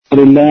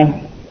لله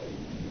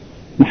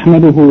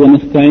نحمده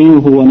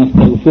ونستعينه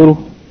ونستغفره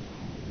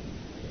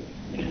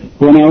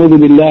ونعوذ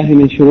بالله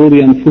من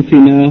شرور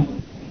أنفسنا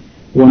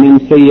ومن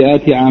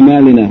سيئات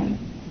أعمالنا.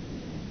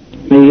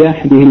 من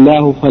يهده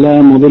الله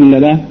فلا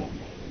مضل له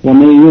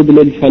ومن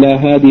يضلل فلا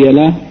هادي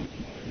له،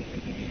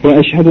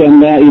 وأشهد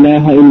أن لا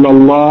إله إلا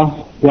الله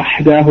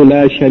وحده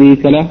لا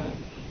شريك له،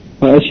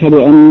 وأشهد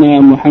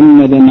أن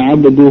محمدا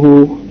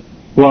عبده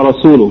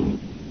ورسوله.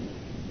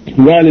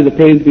 Verily the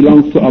praise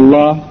belongs to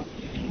Allah.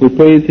 We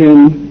praise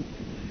Him,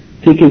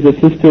 seek His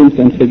assistance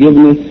and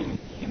forgiveness,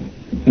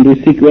 and we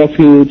seek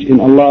refuge in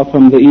Allah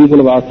from the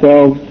evil of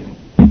ourselves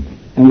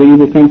and the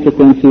evil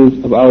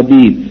consequences of our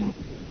deeds.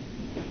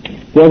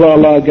 Whoever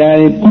Allah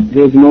guides,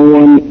 there is no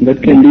one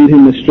that can lead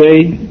him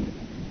astray,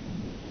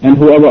 and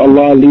whoever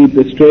Allah leads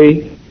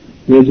astray,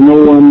 there is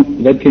no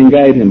one that can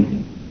guide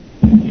him.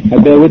 I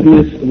bear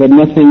witness that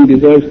nothing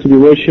deserves to be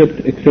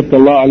worshipped except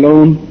Allah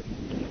alone,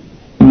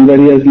 and that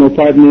He has no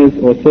partners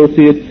or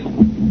associates.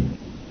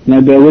 And I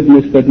bear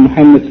witness that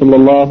Muhammad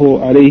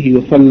sallallahu alayhi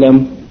wa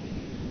sallam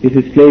is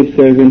His slave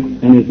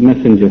servant and His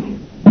messenger.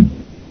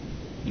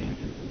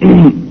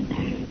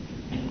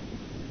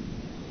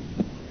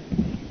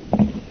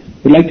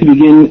 We'd like to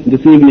begin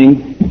this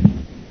evening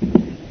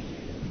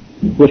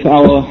with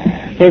our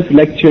first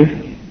lecture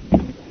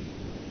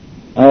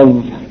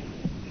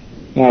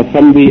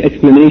from the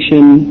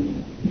explanation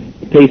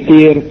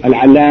Taysir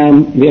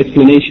al-Alam, the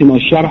explanation or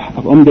sharh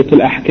of Umdat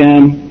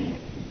al-Ahkam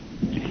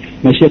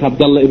by Shaykh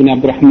Abdullah ibn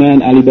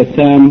Abdurrahman Ali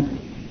Bassam,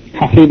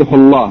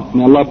 Hafidhullah.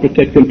 May Allah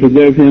protect and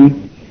preserve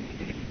him.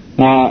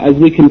 As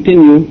we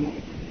continue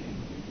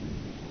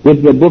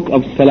with the book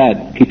of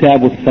Salat,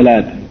 Kitab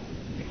al-Salat.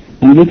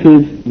 And this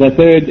is the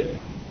third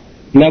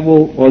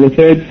level or the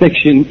third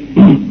section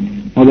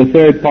or the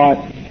third part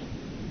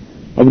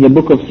of the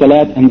book of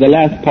Salat and the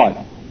last part.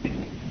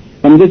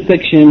 From this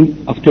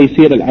section of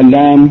Taysir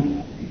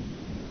al-Alam,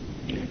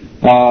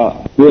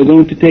 we are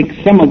going to take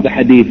some of the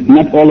hadith,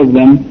 not all of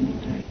them,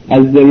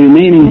 as the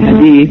remaining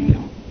hadith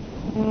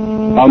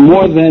are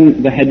more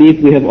than the hadith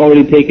we have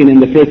already taken in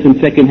the first and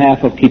second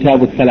half of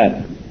Kitab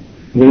al-Salat.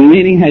 The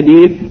remaining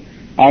hadith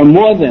are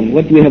more than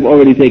what we have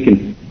already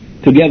taken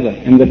together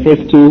in the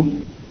first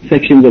two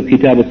sections of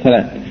Kitab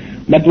al-Salat.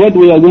 But what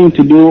we are going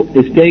to do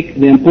is take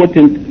the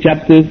important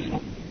chapters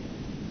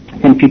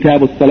from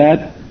Kitab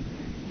al-Salat,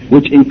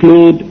 which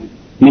include,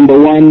 number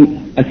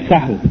one,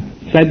 as-sahw,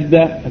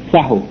 sajda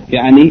as-sahw,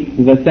 yani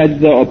the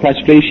sajda or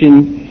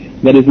prostration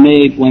that is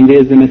made when there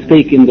is a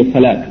mistake in the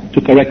salat, to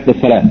correct the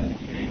salat.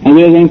 And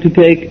we are going to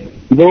take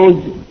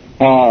those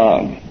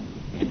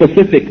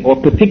specific or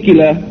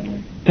particular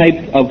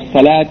types of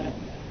salat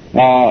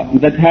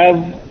that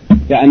have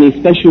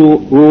special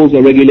rules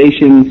or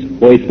regulations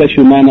or a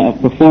special manner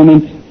of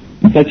performance,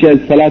 such as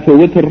Salatul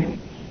Witr,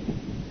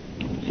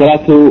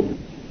 Salatul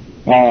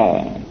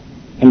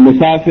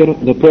Al-Musafir,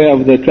 the prayer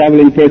of the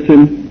traveling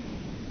person,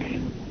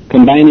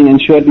 combining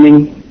and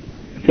shortening,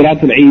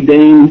 Salatul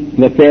Eidain,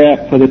 the prayer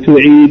for the two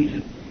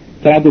Eids,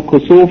 Salatul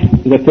Kusuf,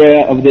 the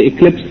prayer of the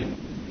eclipse,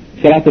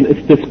 Salatul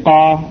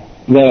Istisqa,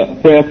 the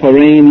prayer for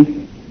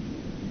rain,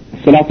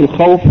 Salatul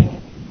Khawf,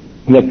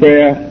 the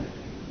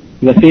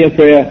fear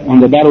prayer on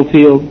the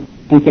battlefield,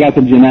 and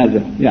Salatul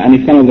Janazah.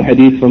 Some of the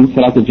hadith from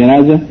Salatul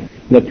Janazah,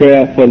 the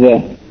prayer for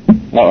the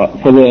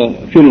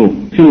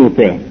funeral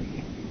prayer.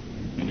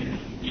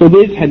 So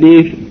this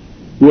hadith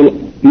will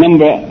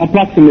number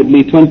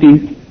approximately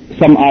 20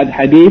 some odd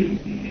hadith,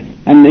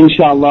 and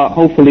inshallah,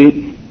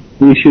 hopefully,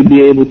 we should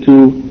be able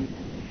to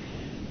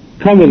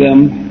cover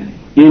them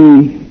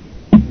in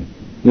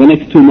the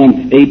next 2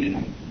 months, 8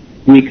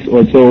 weeks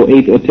or so,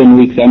 8 or 10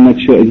 weeks, I'm not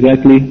sure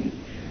exactly.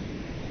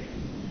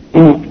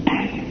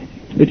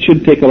 It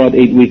should take about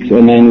 8 weeks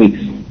or 9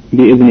 weeks,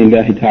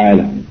 bi-idhnillahi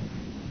ta'ala.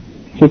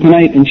 So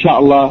tonight,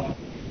 inshallah,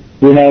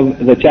 we have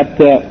the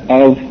chapter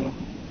of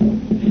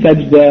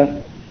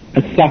Sajda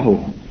as-Sahw,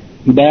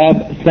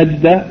 Bab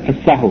Sajda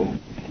as-Sahw.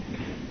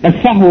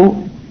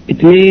 As-Sahw,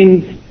 it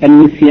means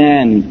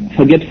al-Nisyan,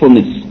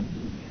 forgetfulness.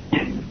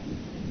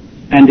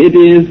 And it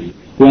is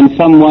when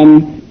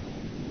someone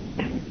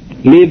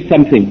leaves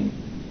something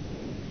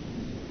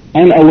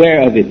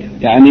unaware of it,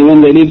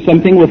 when they leave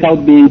something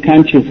without being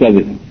conscious of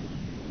it.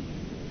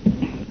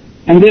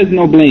 And there's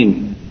no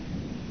blame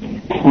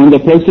on the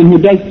person who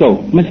does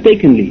so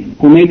mistakenly,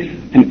 who makes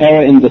an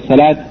error in the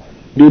salat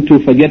due to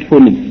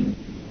forgetfulness,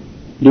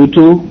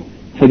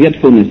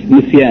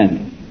 nisyan.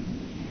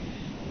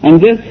 And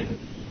this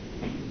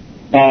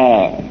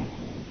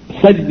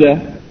sajda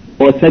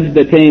or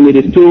sajdatayn, it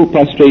is two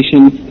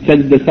prostrations,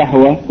 sajda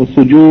sahwa or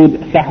sujood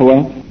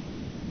sahwa.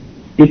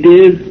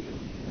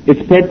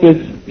 Its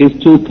purpose is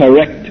to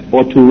correct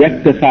or to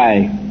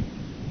rectify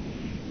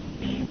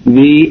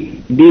the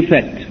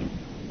defect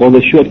or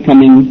the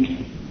shortcoming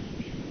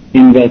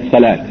in the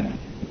salat.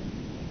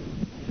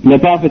 The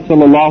Prophet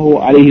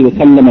sallallahu alaihi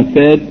wasallam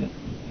said,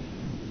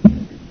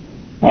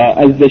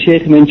 as the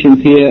Shaykh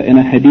mentions here in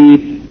a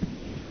hadith,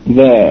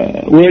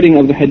 the wording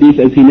of the hadith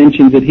as he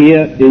mentions it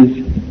here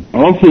is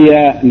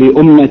عُفِيَ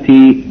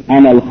لِأُمَّتِي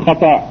عَنَ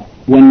الْخَطَأِ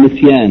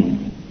والنسيان.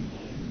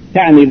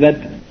 يعني that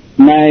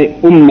my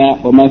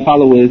ummah or my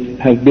followers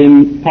have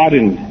been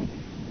pardoned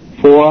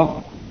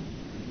for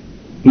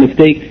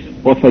mistakes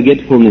or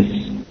forgetfulness.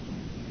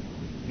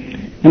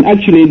 And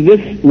actually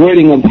this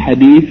wording of the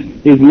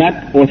hadith is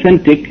not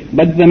authentic,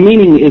 but the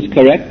meaning is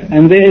correct,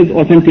 and there is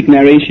authentic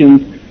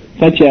narrations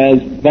such as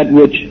that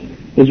which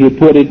is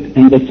reported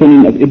in the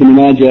Sunan of Ibn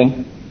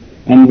Majah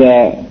and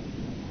the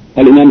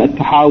Al-Imam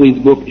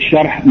al-Tahawi's book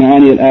Sharh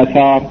Ma'ani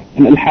al-Athar,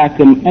 and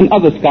Al-Hakim and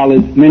other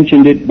scholars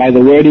mentioned it by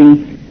the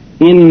wording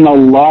إِنَّ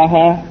اللَّهَ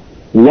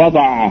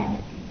وَضَعَ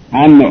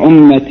عَنْ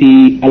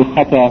أُمَّتِي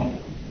الْخَطَأ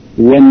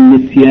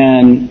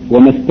وَالنِّسْيَانَ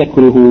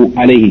وَمَسْتَكْرُهُ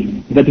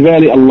عَلَيْهِ. That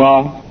verily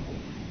Allah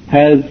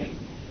has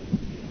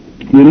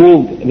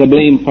removed the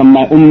blame from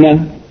my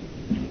ummah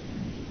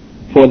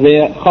for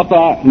their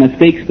khata,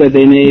 mistakes that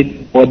they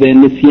made, or their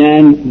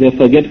nisyan, their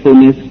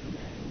forgetfulness,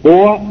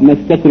 or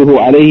mastakruhu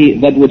alayhi,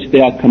 that which they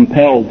are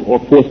compelled or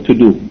forced to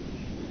do.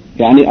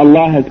 Yani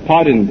Allah has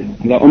pardoned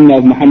the ummah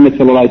of Muhammad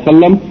sallallahu alaihi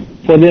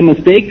wasallam for their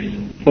mistakes,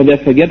 for their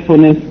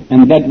forgetfulness,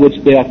 and that which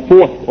they are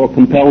forced or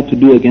compelled to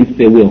do against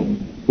their will.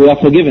 We are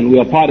forgiven, we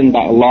are pardoned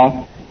by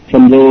Allah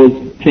from those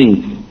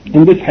things.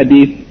 And this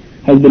hadith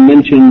has been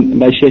mentioned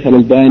by Shaykh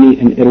al-Albani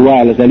in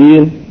Irwa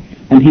al-Ghalil,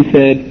 and he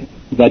said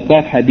that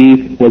that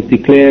hadith was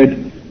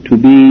declared to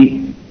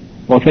be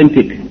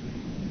authentic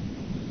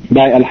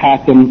by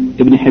Al-Hakim,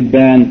 Ibn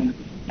Hibban,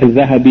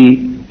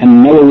 Al-Zahabi,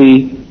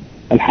 Al-Nawawi,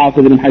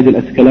 Al-Hafiz ibn Hajj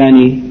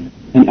al-Asqalani,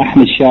 and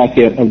Ahmad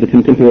Shakir of the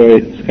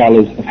contemporary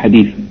scholars of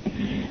hadith.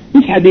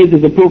 This hadith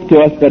is a proof to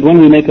us that when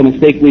we make a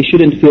mistake, we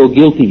shouldn't feel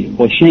guilty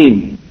or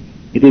shame.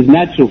 It is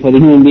natural for the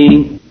human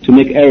being to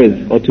make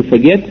errors or to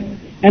forget,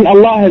 and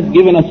Allah has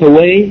given us a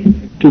way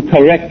to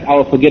correct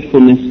our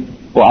forgetfulness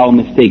or our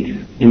mistakes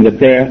in the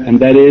prayer, and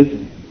that is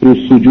through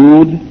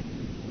sujood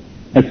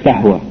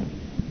as-sahwa.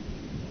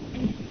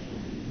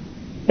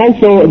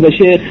 Also, the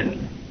Shaykh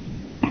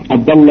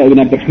Abdullah ibn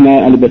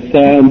Abdurrahman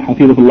al-Bassam,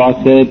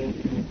 Hafizahullah, said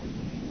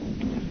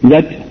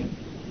that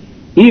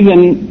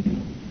even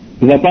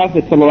the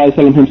Prophet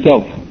ﷺ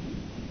himself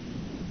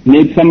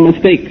made some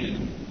mistakes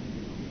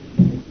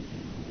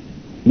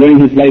during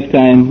his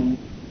lifetime,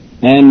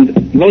 and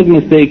those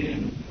mistakes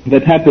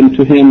that happened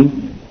to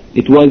him,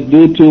 it was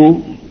due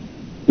to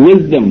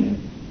wisdom,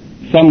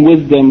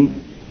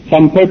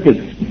 some purpose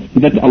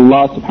that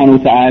Allah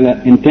subhanahu wa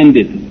ta'ala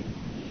intended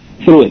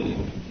through it.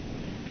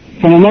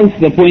 From amongst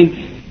the points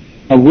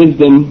of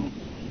wisdom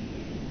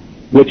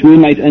which we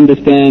might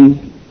understand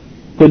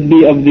could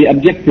be of the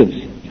objectives,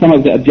 some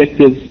of the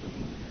objectives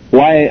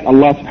why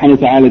Allah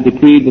subhanahu wa ta'ala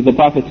decreed that the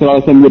Prophet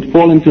ﷺ would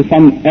fall into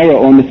some error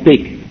or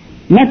mistake,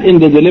 not in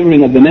the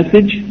delivering of the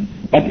message,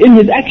 but in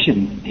his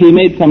action. He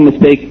made some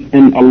mistake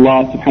and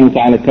Allah subhanahu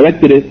wa ta'ala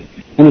corrected it.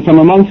 And from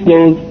amongst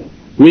those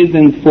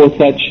reasons for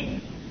such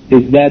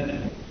is that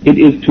it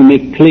is to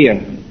make clear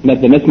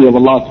that the Messenger of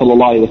Allah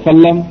sallallahu alaihi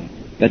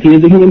wasallam, that he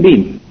is a human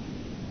being.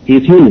 He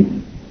is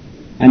human,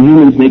 and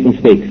humans make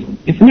mistakes.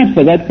 If not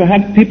for that,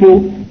 perhaps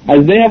people,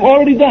 as they have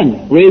already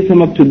done, raise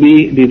him up to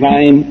be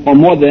divine or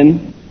more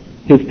than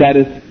his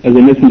status as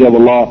a Messenger of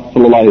Allah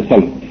sallallahu alaihi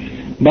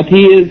wasallam. But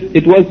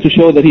it was to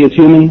show that he is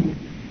human,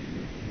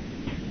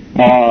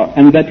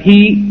 and that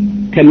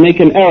he can make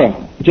an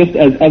error just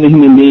as other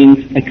human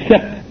beings,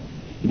 except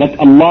that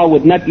Allah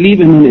would not leave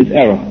him in his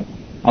error.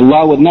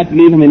 Allah would not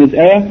leave him in his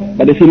error,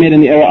 but if he made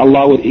any error,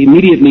 Allah would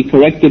immediately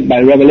correct it by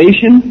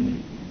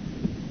revelation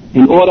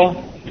in order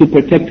to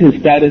protect his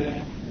status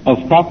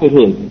of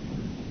prophethood,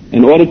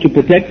 in order to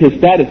protect his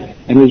status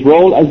and his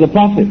role as a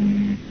prophet.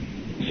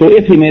 So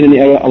if he made any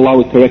error, Allah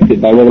would correct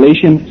it by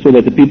revelation so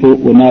that the people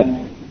would not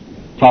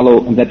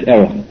follow that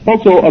error.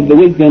 Also of the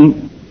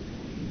wisdom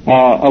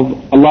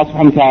of Allah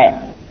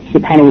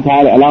subhanahu wa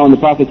ta'ala allowing the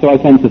Prophet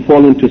ﷺ to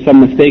fall into some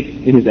mistakes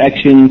in his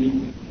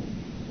actions,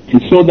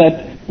 and so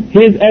that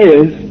his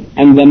errors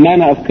and the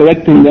manner of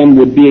correcting them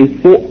would be a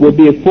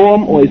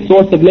form or a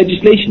source of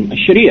legislation, a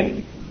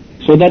sharia,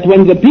 so that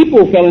when the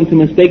people fell into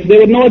mistakes, they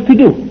would know what to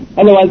do.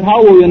 Otherwise,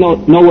 how will you know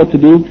what to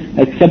do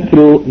except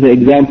through the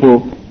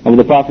example of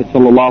the Prophet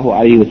sallallahu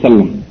alaihi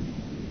wasallam?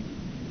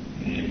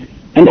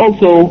 And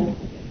also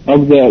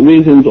of the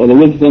reasons or the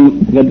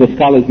wisdom that the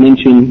scholars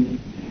mention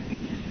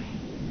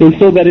is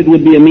so that it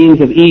would be a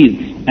means of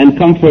ease and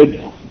comfort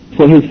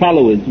for his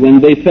followers. When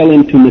they fell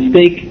into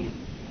mistake,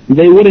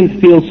 they wouldn't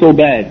feel so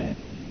bad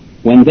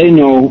when they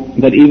know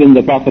that even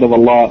the Prophet of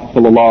Allah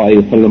sallallahu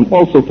alaihi wasallam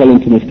also fell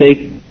into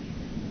mistake.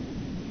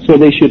 So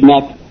they should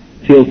not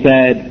feel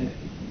sad,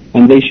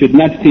 and they should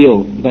not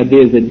feel that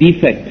there is a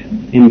defect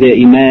in their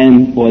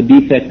iman or a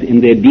defect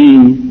in their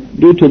deen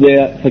due to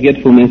their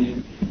forgetfulness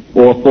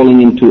or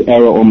falling into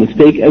error or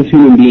mistake as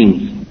human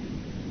beings.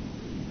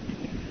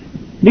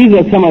 These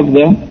are some of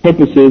the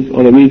purposes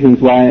or the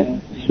reasons why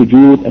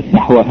sujood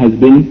as-sahwa has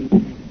been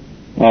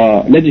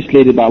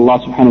legislated by Allah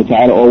subhanahu wa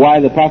ta'ala, or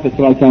why the Prophet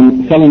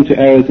ﷺ fell into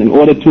errors in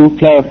order to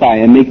clarify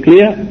and make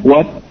clear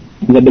what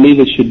the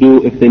believers should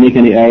do if they make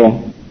any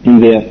error in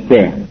their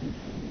prayer.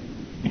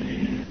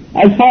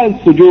 As far as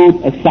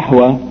sujood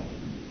as-sahwa,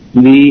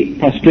 the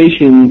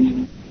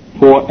prostrations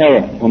for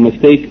error or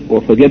mistake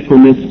or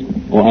forgetfulness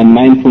or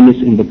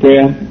unmindfulness in the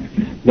prayer,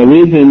 the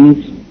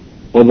reasons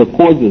or the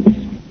causes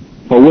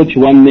for which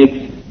one makes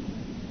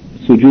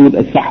sujood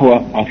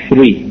as-sahwa are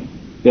three.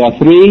 There are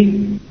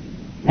three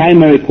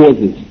primary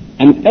causes,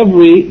 and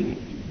every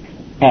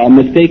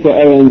mistake or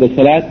error in the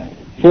salat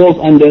falls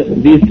under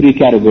these three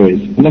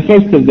categories. And the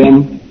first of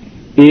them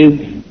is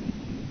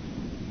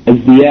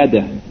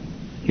az-ziyada,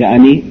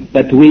 yani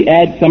that we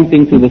add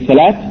something to the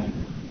salat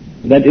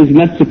that is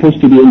not supposed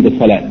to be in the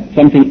salat,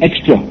 something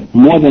extra,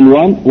 more than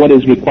what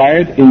is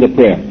required in the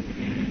prayer.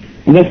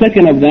 And the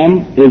second of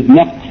them is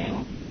naqs,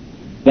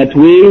 that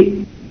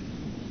we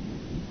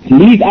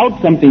leave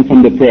out something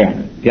from the prayer,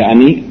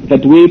 yani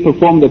that we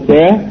perform the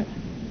prayer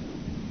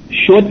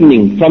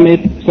shortening from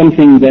it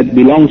something that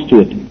belongs to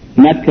it,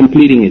 not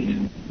completing it,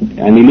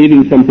 and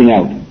leaving something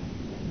out.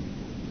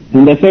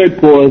 And the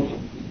third cause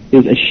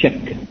is a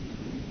shak,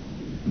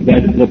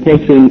 that the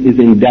person is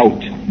in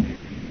doubt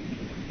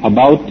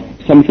about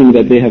something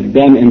that they have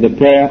done in the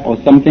prayer or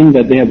something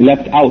that they have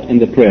left out in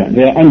the prayer.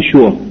 They are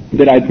unsure.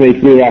 Did I pray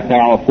 3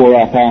 rak'ah or 4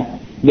 rak'ah?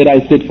 Did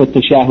I sit for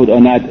tashahud or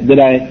not?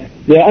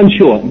 They are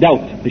unsure,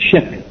 doubt, the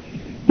shak.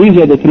 These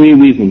are the three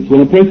reasons.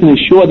 When a person is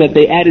sure that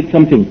they added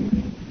something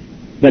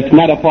that's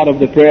not a part of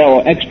the prayer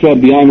or extra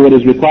beyond what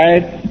is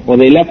required, or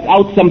they left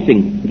out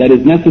something that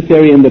is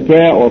necessary in the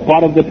prayer or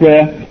part of the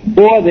prayer,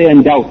 or they are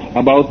in doubt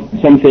about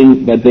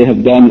something that they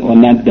have done or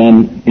not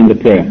done in the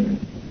prayer.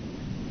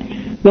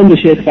 Then the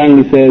Shaykh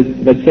finally says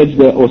that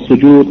sajda or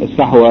sujood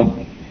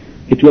as-sahwa,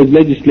 it was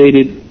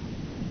legislated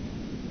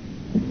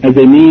as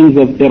a means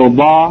of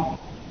irda'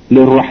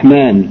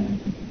 lil-Rahman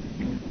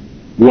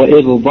wa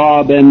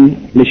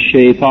igdaban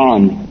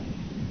lil-shaytan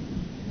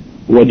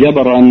wa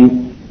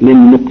jabran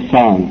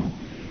lil-nuqsan,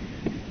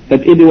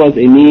 that it was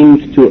a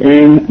means to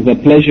earn the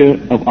pleasure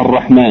of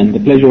Ar-Rahman, the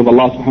pleasure of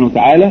Allah subhanahu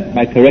wa ta'ala,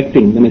 by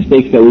correcting the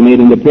mistakes that we made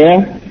in the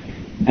prayer,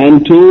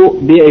 and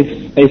to be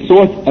a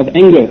source of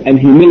anger and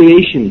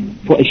humiliation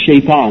for a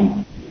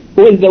shaitan,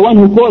 who is the one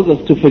who causes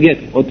us to forget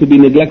or to be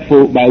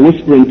neglectful by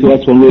whispering to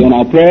us when we're in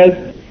our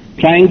prayers,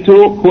 trying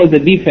to cause a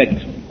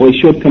defect or a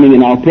shortcoming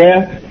in our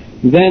prayer.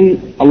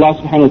 Then Allah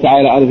subhanahu wa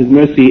ta'ala, out of His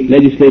mercy,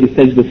 legislated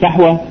sajda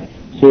sahwa,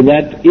 so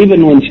that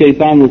even when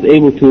shaitan was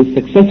able to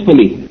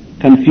successfully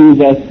confuse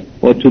us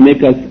or to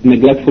make us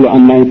neglectful or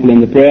unmindful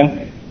in the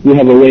prayer, we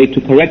have a way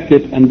to correct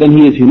it, and then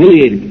he is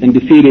humiliated and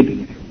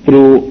defeated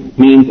through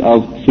means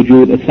of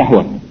sujood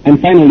as-sahwa. And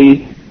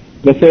finally,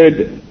 the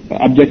third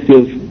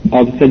objective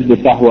of sajda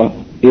sahwa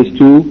is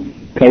to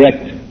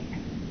correct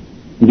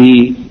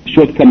the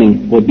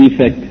shortcoming or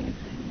defect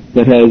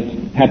that has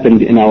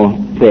happened in our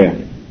prayer.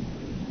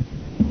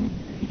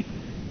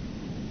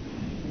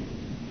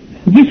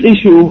 This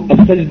issue of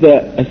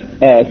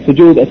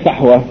sujood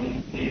as-sahwa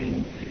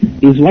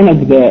is one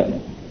of the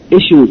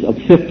issues of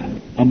fiqh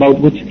about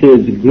which there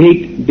is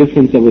great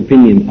difference of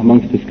opinion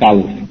amongst the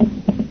scholars.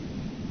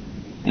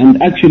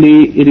 And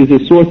actually it is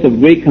a source of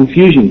great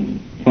confusion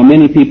for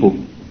many people.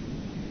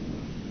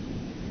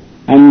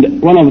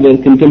 And one of the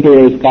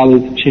contemporary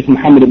scholars, Sheikh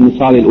Muhammad ibn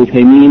Salih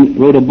al-Uthaymeen,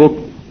 wrote a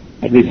book,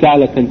 a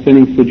risala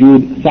concerning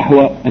sujood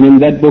sahwa, and in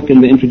that book,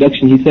 in the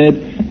introduction, he said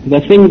the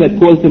thing that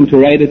caused him to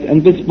write it,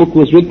 and this book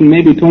was written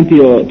maybe 20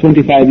 or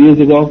 25 years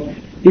ago,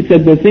 he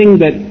said the thing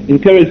that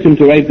encouraged him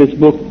to write this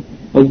book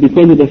was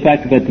because of the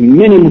fact that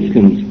many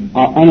Muslims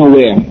are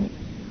unaware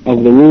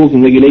of the rules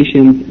and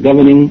regulations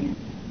governing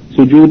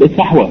sujood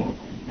as-sahwa.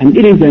 And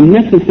it is a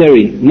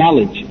necessary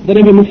knowledge that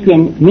every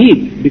Muslim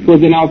needs,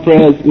 because in our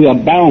prayers we are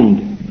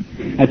bound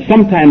at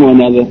some time or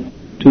another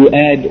to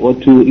add or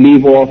to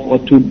leave off or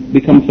to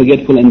become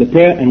forgetful in the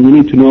prayer, and we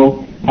need to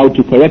know how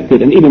to correct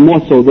it, and even more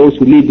so those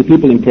who lead the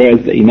people in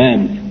prayers, the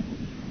imams.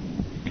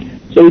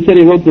 So he said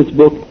he wrote this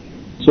book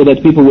so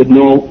that people would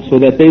know, so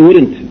that they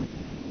wouldn't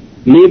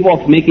leave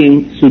off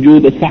making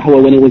sujood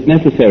as-sahwa when it was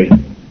necessary,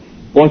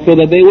 or so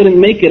that they wouldn't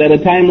make it at a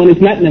time when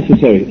it's not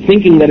necessary,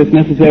 thinking that it's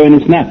necessary and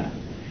it's not,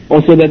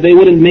 or so that they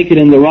wouldn't make it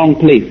in the wrong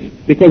place.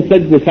 Because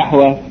sajda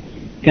sahwa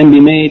can be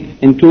made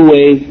in two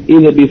ways,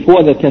 either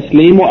before the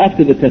taslim or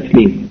after the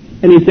taslim.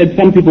 And he said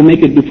some people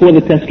make it before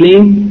the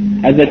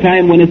taslim at the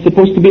time when it's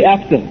supposed to be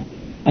after,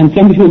 and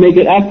some people make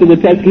it after the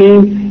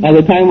taslim at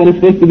the time when it's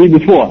supposed to be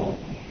before.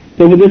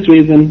 So for this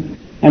reason,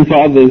 and for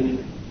others,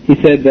 he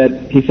said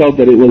that he felt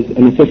that it was a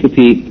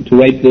necessity to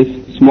write this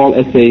small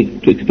essay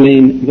to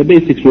explain the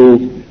basic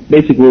rules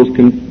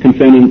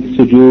concerning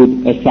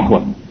sujood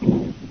as-sahwa.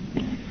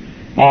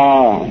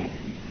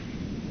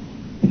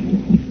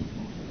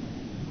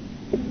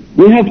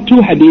 We have two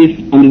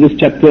hadiths under this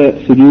chapter,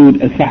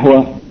 sujood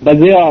as-sahwa, but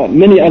there are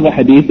many other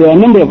hadiths. There are a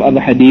number of other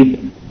hadiths,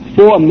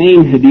 4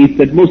 main hadiths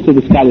that most of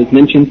the scholars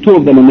mention. 2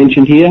 of them are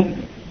mentioned here.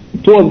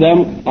 2 of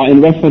them are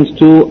in reference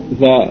to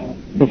the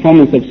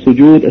performance of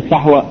sujood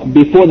as-sahwa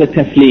before the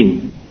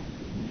taslim,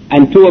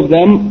 and 2 of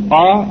them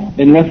are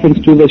in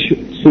reference to the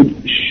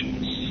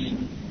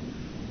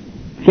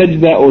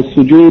sajda or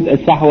sujood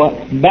as-sahwa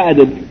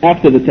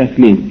after the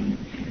taslim.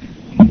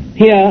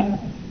 Here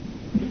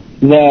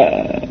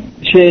the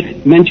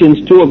Shaykh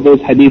mentions 2 of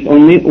those hadith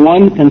only,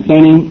 one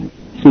concerning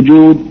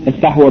sujood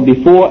as-sahwa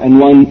before and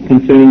one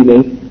concerning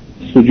the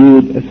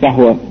sujood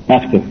as-sahwa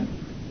after.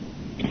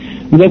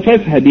 The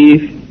first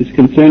hadith is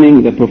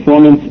concerning the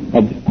performance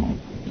of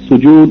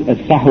sujood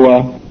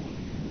as-sahwa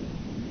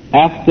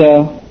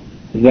after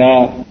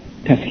the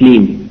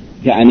taslim.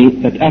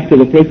 Yani that after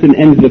the person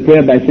ends the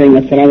prayer by saying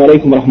Assalamu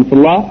alaikum wa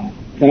rahmatullah,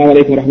 Assalamu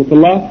alaikum wa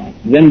rahmatullah,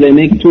 then they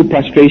make two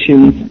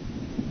prostrations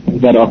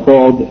that are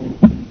called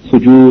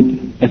sujood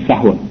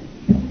as-sahwa.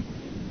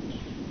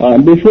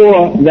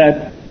 Before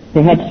that,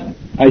 perhaps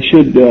I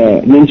should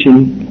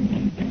mention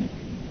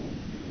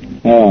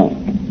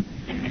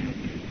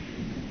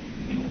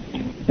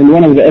in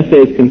one of the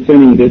essays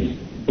concerning this,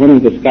 one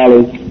of the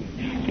scholars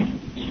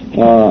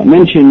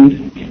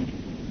mentioned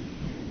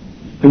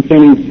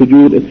concerning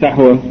sujood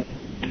as-sahwa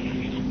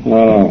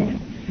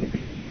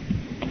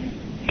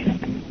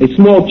a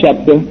small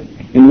chapter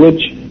in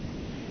which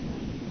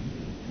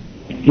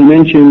he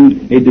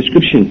mentioned a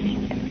description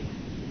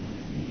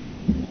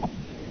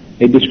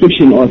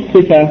or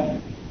sifa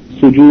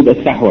sujood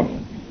as-sahwa.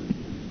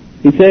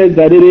 He says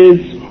that it is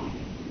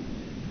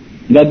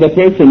that the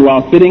person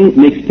while sitting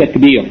makes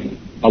takbir,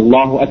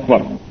 Allahu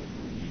Akbar.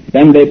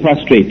 Then they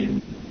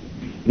prostrate.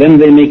 Then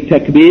they make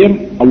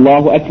takbir,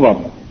 Allahu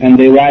Akbar. And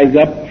they rise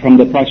up from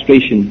the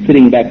prostration,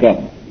 sitting back up.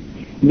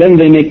 Then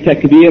they make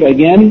takbir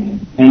again,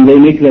 and they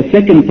make the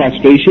second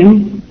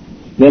prostration.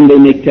 Then they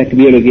make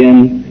takbir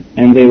again,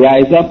 and they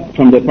rise up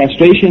from the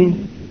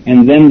prostration,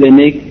 and then they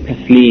make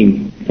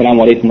taslim.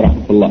 Assalamu alaikum wa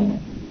rahmatullah.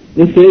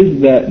 This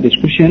is the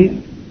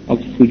description of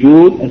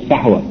sujood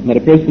as-sahwa, that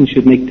a person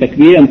should make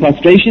takbir and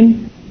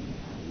prostration,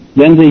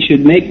 then they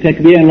should make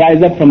takbir and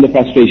rise up from the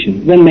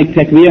prostration, then make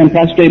takbir and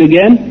prostrate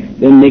again,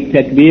 then make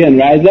takbir and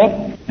rise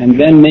up, and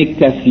then make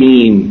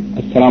taslim.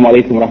 Assalamu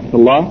alaikum wa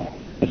rahmatullah,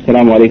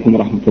 Assalamu alaikum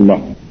wa rahmatullah.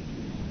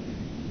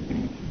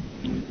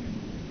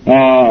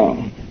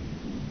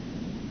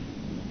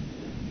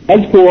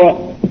 As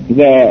for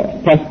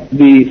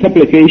the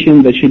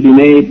supplication that should be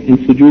made in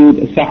sujood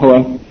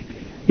as-sahwa,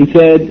 he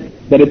said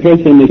that a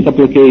person may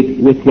supplicate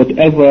with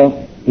whatever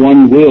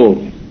one wills,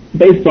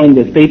 based on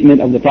the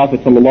statement of the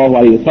Prophet sallallahu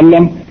alaihi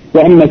wasallam,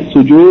 وَأَمَّا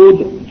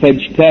السُّجُودُ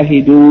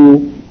فَاجْتَهِدُوا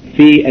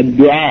فِي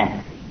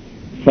الدُّعَاءِ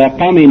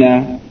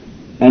فَقَمِنَا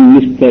أَنْ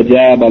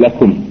يُسْتَجَابَ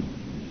لَكُمْ.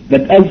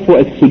 That as for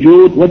a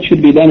sujood, what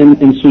should be done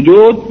in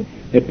sujood?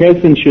 A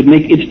person should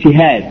make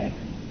ijtihad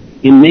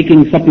in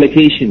making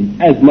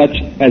supplication as much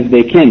as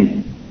they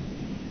can,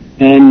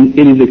 and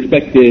it is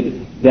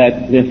expected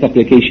that their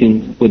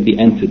supplications would be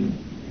answered.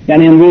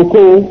 And in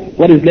ruku,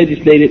 what is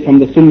legislated from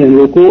the sunnah in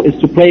ruku is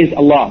to praise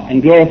Allah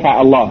and glorify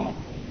Allah.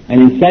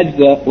 And in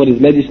sajda, what is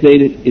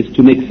legislated is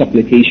to make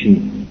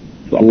supplication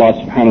to Allah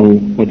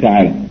subhanahu wa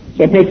ta'ala.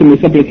 So a person may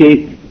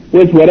supplicate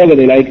with whatever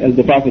they like, as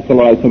the Prophet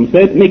ﷺ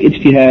said, make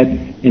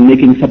ijtihad in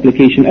making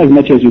supplication as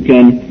much as you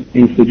can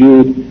in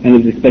sujood, and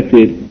it is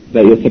expected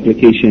that your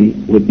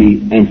supplication would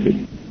be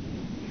answered.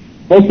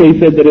 Also he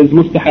said that it is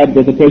mustahab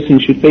that the person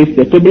should face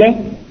the qibla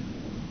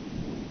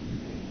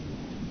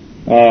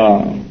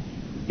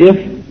if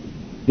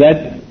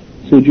that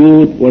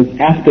sujood was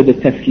after the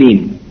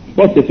taslim.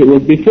 What if it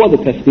was before the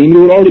taslim?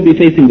 You would already be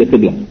facing the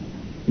qibla.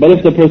 But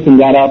if the person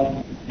got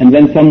up and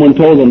then someone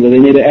told them that they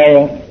made an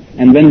error,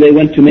 and then they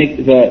went to make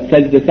the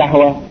sajda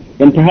sahwa,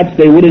 then perhaps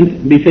they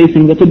wouldn't be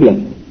facing the qibla.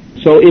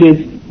 So it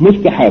is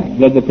mustahab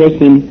that the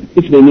person,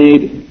 if they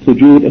made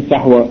sujood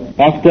as-sahwa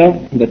after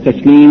the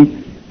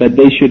taslim, that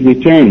they should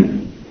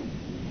return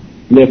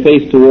their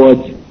face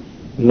towards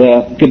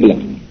the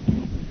qibla.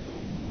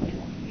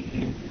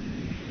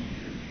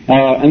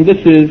 And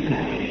this is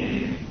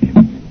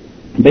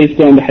based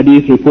on the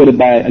hadith reported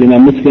by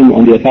Imam Muslim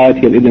on the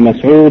authority of Ibn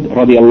Mas'ud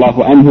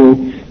radiallahu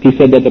anhu. He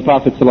said that the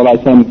Prophet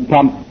ﷺ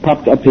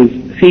propped up his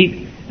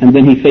feet and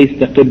then he faced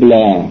the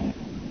qibla.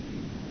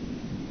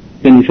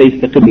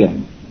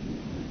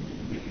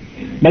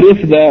 But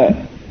if the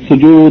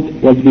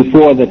sujood was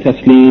before the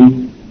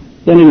taslim,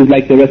 then it is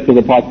like the rest of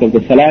the parts of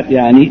the salat,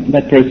 yani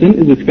that person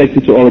is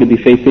expected to already be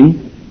facing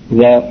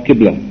the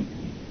qibla.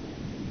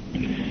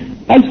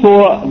 As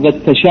for the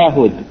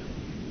tashahud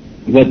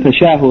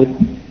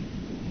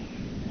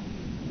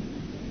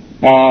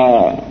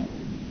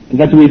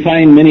that we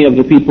find many of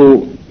the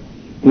people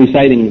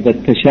reciting the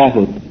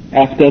tashahud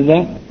after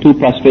the two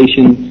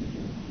prostrations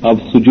of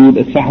sujood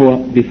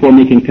as-sahwa before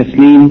making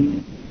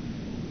taslim.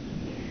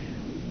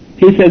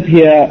 He says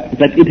here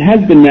that it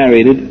has been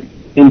narrated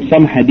in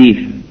some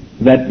hadith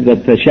that the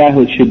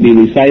tashahud should be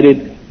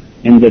recited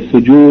in the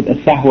sujood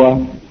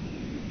as-sahwa,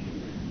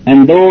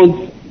 and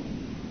those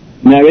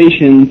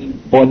narrations,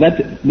 or that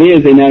there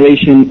is a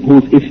narration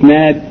whose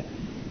isnad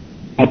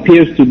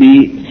appears to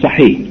be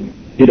sahih,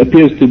 it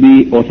appears to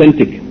be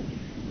authentic,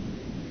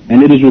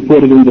 and it is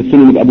reported in the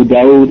Sunan of Abu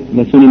Dawud,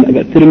 the Sunan of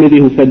At-Tirmidhi,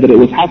 who said that it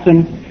was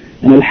Hasan,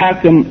 and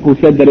Al-Hakim, who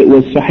said that it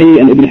was Sahih,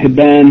 and Ibn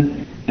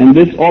Hibban, and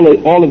this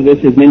all of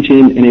this is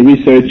mentioned in a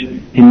research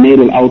in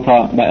Nail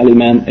al-Awta by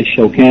Al-Imam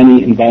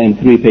al-Shawkani in volume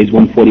 3, page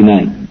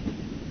 149.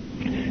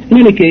 In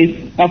any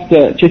case,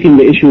 after checking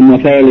the issue more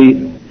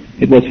thoroughly,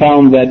 it was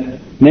found that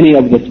many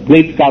of the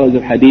great scholars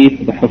of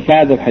hadith, the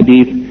huffaz of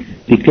hadith,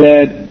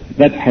 declared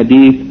that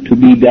hadith to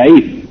be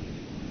da'if,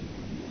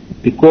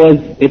 because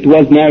it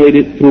was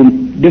narrated through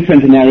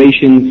different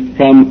narrations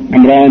from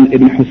Imran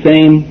ibn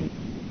Hussein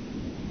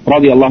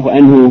radiallahu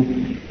anhu,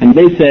 and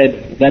they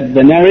said that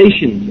the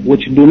narrations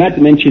which do not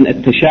mention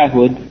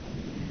at-tashahud,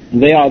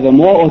 they are the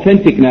more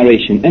authentic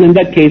narration. And in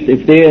that case,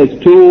 if there is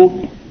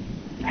two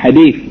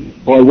hadith,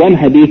 or one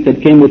hadith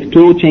that came with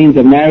two chains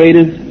of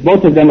narrators,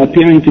 both of them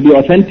appearing to be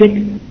authentic,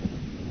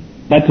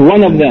 but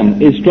one of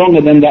them is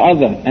stronger than the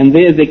other, and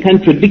there is a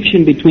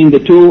contradiction between the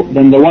two,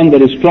 then the one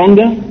that is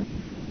stronger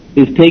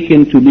is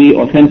taken to be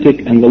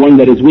authentic, and the one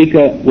that is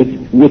weaker,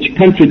 which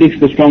contradicts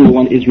the stronger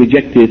one, is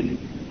rejected,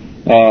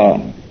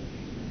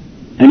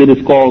 and it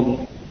is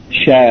called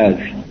shaz.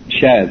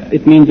 Shaz.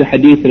 It means a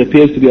hadith that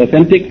appears to be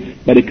authentic,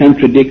 but it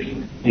contradicts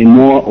a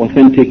more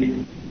authentic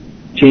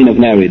chain of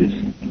narrators.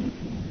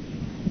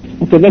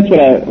 So that's what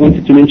I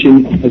wanted to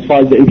mention as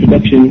far as the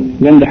introduction.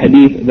 Then the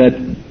hadith that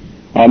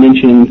are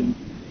mentioned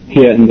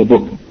here in the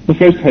book. The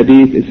first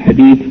hadith is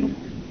hadith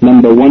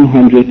number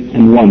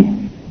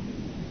 101.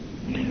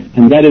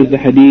 And that is the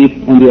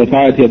hadith on the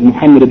authority of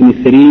Muhammad ibn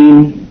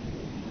Sirin,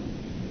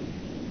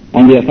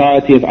 on the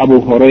authority of Abu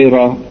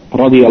Hurairah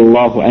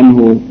radiallahu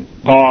anhu,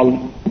 قال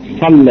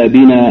صلى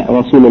بنا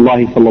رسول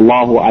الله صلى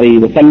الله عليه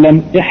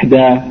وسلم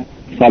إحدى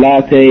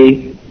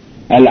صلاتي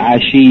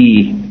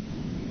العشي.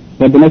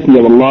 That the Messenger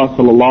of Allah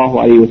صلى الله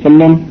عليه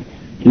وسلم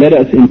led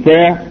us in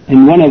prayer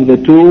in one of the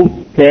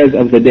two prayers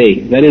of the day.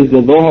 That is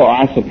the Dhuhr or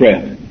Asr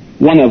prayer.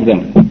 One of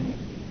them.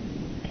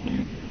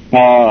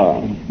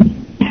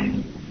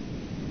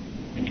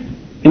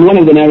 In one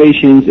of the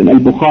narrations in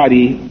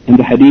Al-Bukhari, in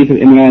the hadith of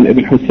Imran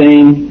ibn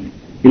Hussein,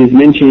 it is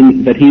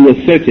mentioned that he was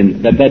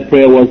certain that that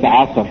prayer was the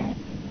Asr.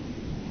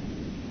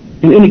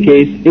 In any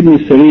case, Ibn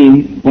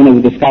Sirin, one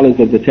of the scholars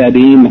of the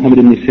Tabi'in, Muhammad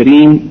ibn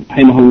Sirin,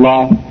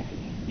 rahimahullah,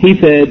 he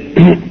said,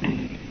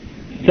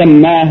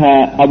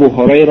 سماها أبو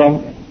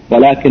هريرة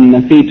ولكن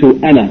نسيت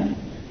أنا.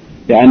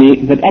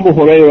 يعني that Abu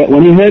Hurairah,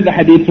 when he heard the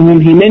hadith from him,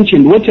 he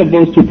mentioned which of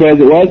those two prayers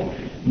it was,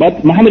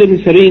 but Muhammad ibn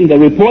Sirin, the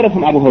reporter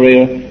from Abu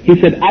Hurairah, he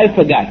said, I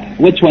forgot.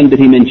 Which one did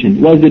he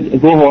mention? Was it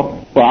Dhuhr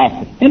or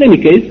Asr? In any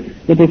case,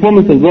 the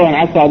performance of Dhuhr and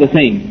Asr are the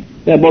same.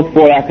 They're both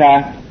 4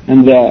 rak'ah,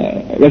 and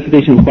the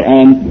recitation of the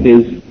Quran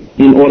is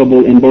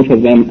inaudible in both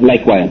of them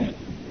likewise.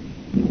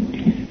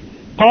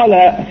 قال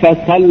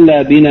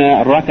فصلى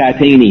بنا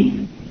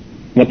ركعتين.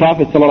 The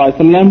Prophet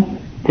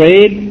ﷺ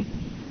prayed,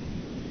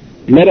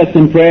 led us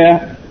in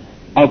prayer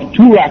of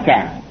 2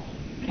 rak'ah.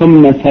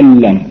 ثم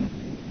سلم.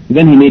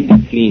 Then he made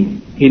taslim.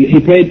 He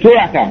prayed 2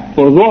 rak'ah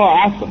for Dhuhr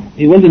Asr.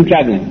 He wasn't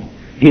traveling.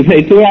 He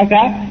prayed 2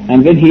 rak'ah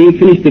and then he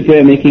finished the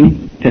prayer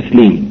making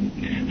taslim.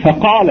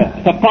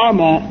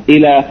 فقام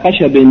إلى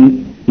خشب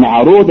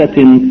معروضة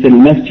في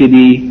المسجد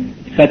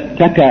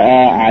فاتكأ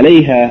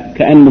عليها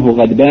كأنه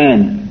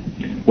غضبان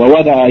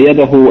ووضع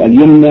يده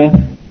اليمنى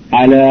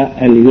على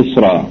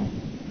اليسرى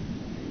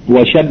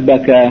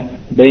وشبك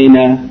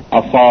بين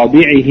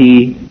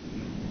أصابعه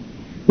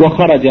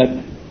وخرجت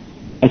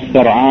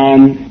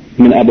السرعان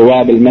من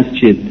أبواب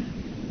المسجد.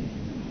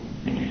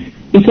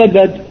 He said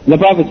that the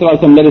Prophet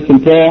ﷺ led us in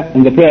prayer,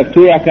 in the prayer of 2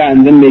 rak'ah,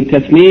 and then made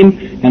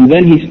taslim, and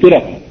then he stood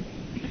up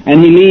and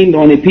he leaned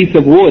on a piece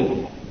of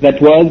wood that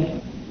was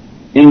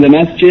in the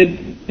masjid,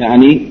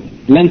 yani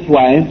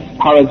lengthwise,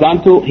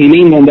 horizontal. He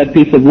leaned on that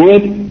piece of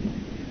wood,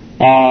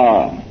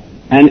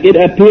 and it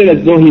appeared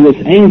as though he was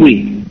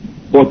angry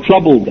or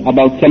troubled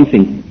about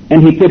something.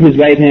 And he put his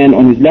right hand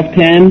on his left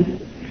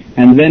hand,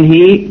 and then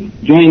he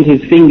joined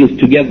his fingers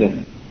together,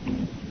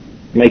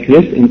 like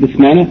this, in this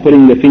manner,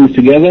 putting the fingers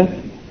together.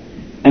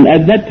 And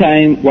at that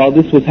time, while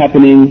this was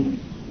happening,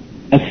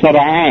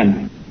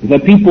 as-sar'an, the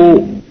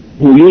people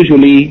who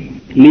usually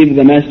leave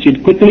the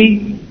masjid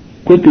quickly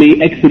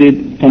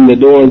exited from the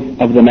doors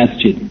of the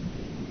masjid.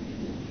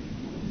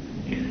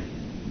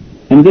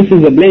 And this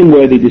is a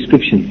blameworthy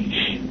description,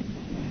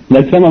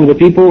 that some of the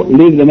people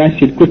leave the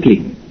masjid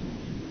quickly.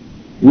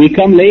 We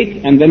come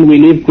late and then we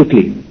leave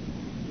quickly.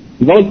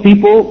 Those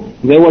people,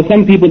 there were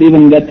some people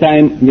even at that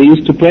time, they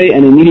used to pray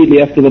and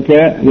immediately after the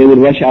prayer they would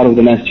rush out of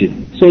the masjid.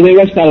 So they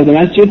rushed out of the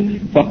masjid.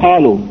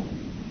 فَقَالُوا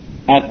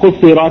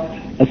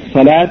أَقُصِرَتْ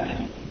الصَّلَاةِ.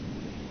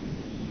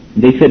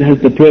 They said, has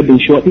the prayer been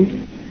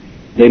shortened?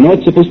 They know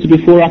it's supposed to be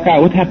 4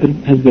 rak'ah. What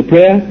happened? Has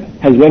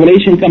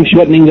revelation come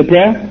shortening the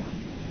prayer?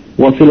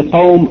 وفي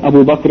القوم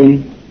أبو بكر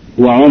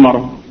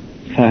وعمر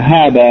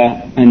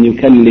فهابا أن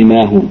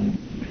يكلماه.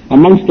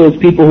 Amongst those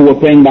people who were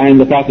praying behind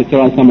the Prophet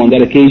ﷺ on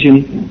that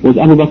occasion was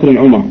Abu Bakr and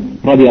Umar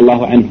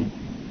radiallahu anhu.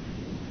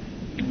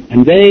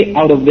 And they,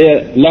 out of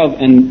their love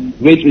and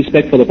great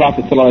respect for the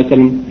Prophet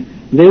ﷺ,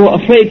 they were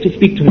afraid to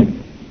speak to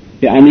him.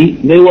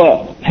 They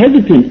were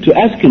hesitant to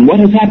ask him what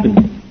has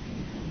happened.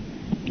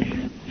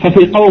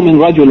 ففي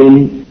قوم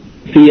رجل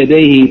في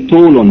يديه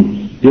طول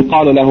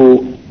يقال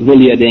له ذو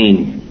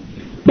اليدين.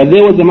 But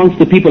there was amongst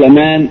the people a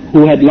man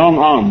who had long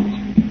arms,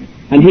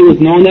 and he was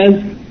known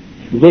as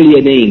ذو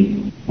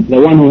اليدين, the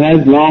one who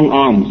has long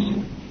arms.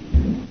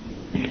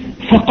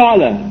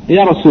 فقال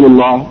يا رسول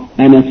الله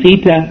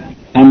أنسيت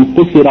أم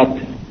قصرت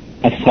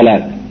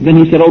الصلاة. Then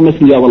he said, O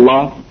Messenger of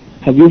Allah,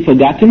 have you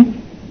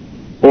forgotten,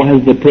 or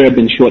has the prayer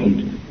been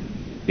shortened?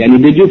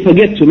 Yani, did you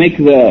forget to make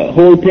the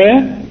whole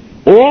prayer,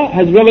 or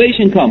has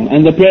revelation come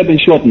and the prayer been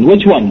shortened?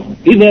 Which one?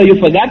 Either you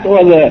forgot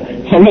or the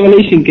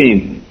revelation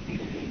came.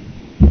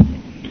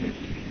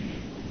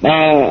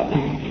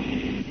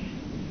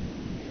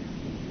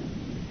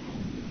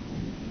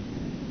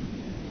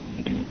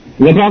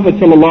 The Prophet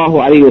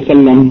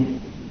ﷺ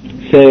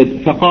said,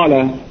 فَقَالَ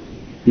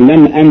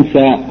لَمْ أَنْسَ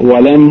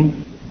وَلَمْ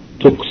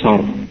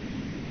تُقْصَرْ.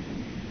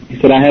 He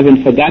said, I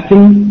haven't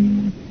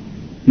forgotten,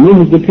 nor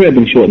has the prayer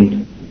been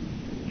shortened.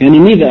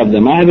 And neither of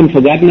them. I haven't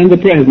forgotten and the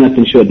prayer has not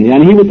been shortened.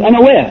 And he was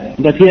unaware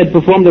that he had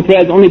performed the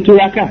prayers only 2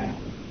 rak'ah.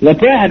 The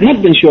prayer had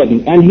not been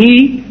shortened. And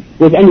he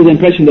was under the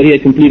impression that he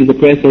had completed the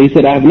prayer. So he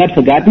said, I have not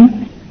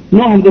forgotten,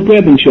 nor has the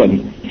prayer been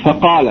shortened.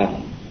 فَقَالَ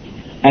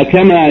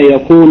أَكَمَا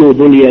يَقُولُ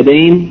ذُو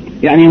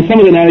الْيَدَيْنِ. يعني in some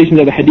of the narrations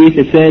of the hadith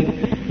it said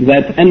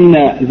that أَنَّ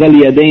ذَا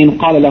الْيَدَيْنِ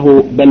قَالَ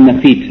لَهُ بَلْ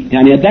نَسِيتْ.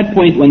 يعني at that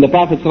point when the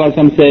Prophet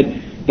ﷺ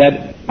said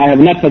that I have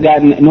not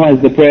forgotten, nor has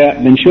the prayer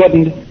been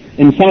shortened,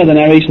 in some of the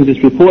narrations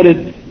it's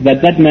reported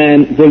that that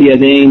man, Dhul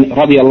Yadayn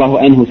radiallahu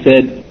anhu,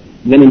 said,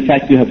 then in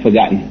fact you have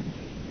forgotten.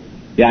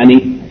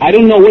 Yani, I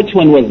don't know which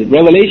one was it.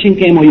 Revelation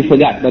came or you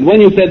forgot. But when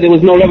you said there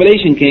was no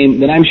revelation came,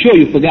 then I'm sure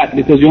you forgot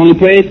because you only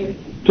prayed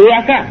 2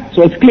 rak'ah.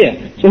 So it's clear.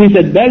 So he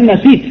said, Bal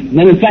nasit.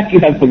 Then in fact you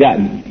have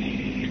forgotten.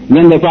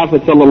 Then the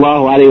Prophet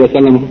sallallahu alayhi wa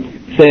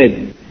sallam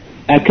said,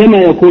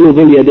 Akama yaqulu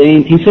Dhul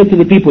Yadayn. He said to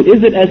the people,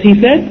 is it as he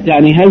said?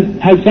 Yani,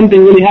 has something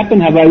really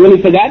happened? Have I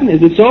really forgotten?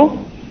 Is it so?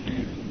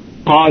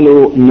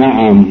 قالوا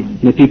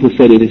نعم. The people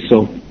said it is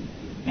so.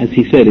 As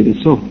he said, it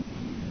is so.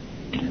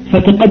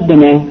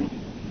 فتقدم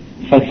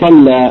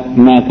فصلى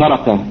ما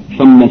ترك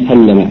ثم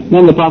سلم.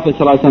 Then the Prophet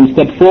ﷺ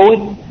stepped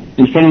forward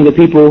in front of the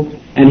people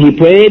and he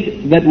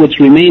prayed that which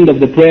remained of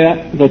the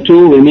prayer, the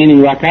 2 remaining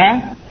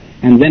rak'ah,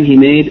 and then he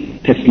made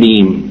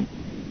taslim.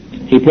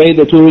 He prayed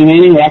the 2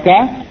 remaining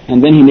rak'ah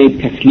and then he made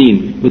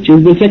taslim, which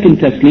is the second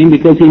taslim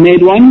because he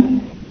made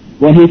one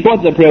when he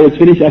thought the prayer was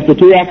finished after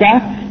 2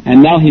 rak'ah,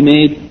 and now he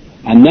made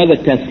another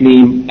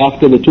taslim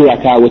after the 2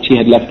 rak'ah which he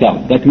had left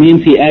out. That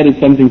means he added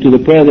something to the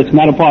prayer that's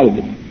not a part of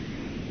it.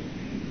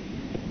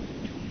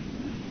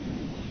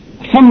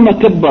 ثم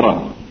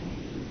كبر.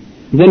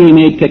 Then he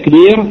made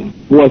takbir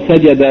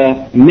وسجد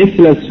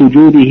مثل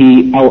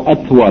سجوده أو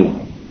أطول.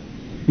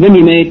 Then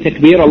he made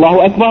takbir, Allahu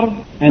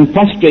Akbar, and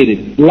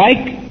prostrated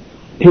like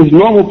his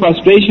normal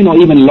prostration or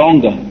even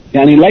longer.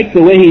 Yani like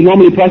the way he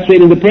normally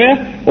prostrated in the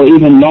prayer or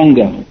even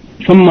longer.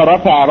 ثم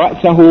رفع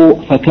رأسه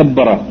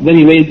فكبر. Then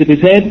he raised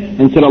his head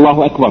and said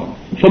Allahu Akbar.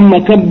 ثم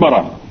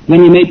كبر.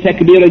 Then he made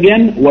takbir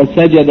again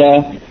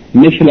وسجد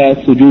مثل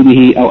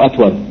سجوده أو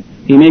أطول.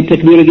 He made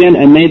takbir again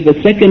and made the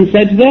second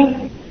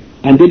sajda,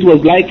 and it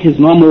was like his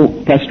normal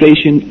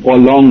prostration or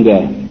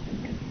longer.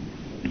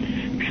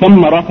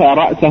 ثم رفع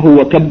رأسه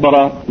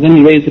وكبر. Then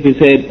he raised his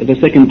head the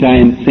second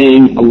time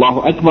saying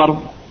Allahu Akbar.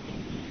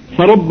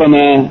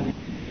 فربما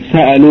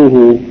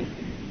سألوه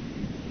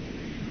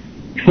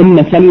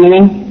ثم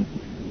سلم.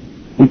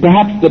 And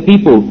perhaps the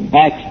people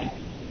asked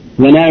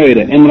the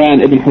narrator,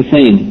 Imran ibn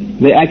Hussein,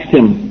 they asked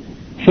him,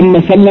 ثم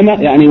سلم,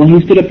 يعني when he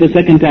stood up the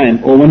second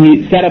time, or when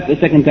he sat up the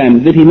second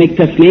time, did he make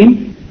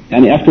taslim?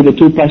 يعني after the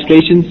 2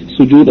 prostrations,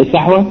 sujood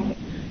al-sahwa?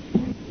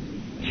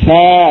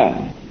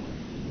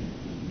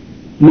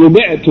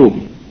 فنبعت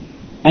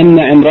أن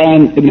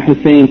Imran ibn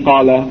Hussein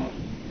قال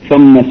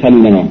ثم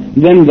سلم.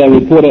 Then the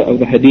reporter of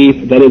the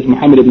hadith, that is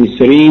Muhammad ibn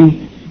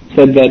Sirin,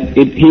 said that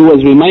he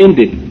was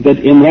reminded that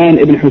Imran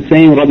ibn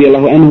Hussein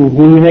radiallahu anhu,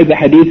 who he heard the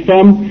hadith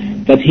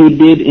from, that he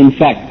did in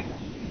fact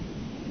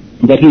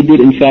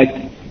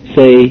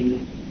say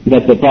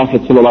that the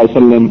Prophet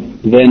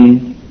ﷺ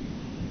then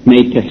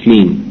made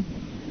taslim.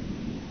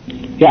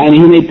 And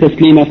he made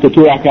taslim after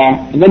 2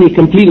 rak'ah, and then he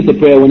completed the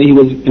prayer when he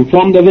was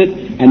informed of it,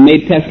 and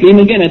made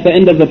taslim again at the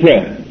end of the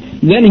prayer.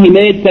 Then he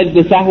made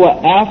sajda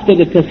sahwa after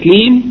the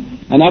taslim,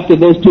 and after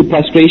those 2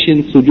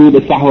 prostrations, sujood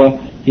al-sahwa,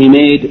 he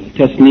made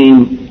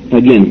taslim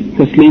again.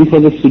 Taslim for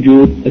the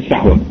sujood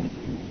al-sahwa.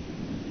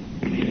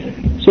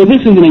 So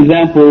this is an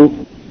example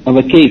of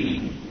a case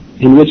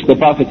in which the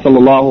Prophet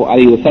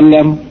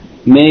ﷺ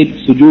made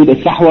sujood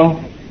al-sahwa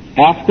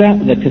after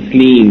the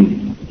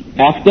taslim.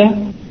 After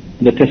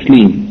the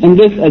taslim. And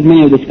this, as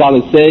many of the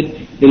scholars said,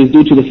 it is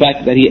due to the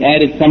fact that he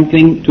added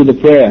something to the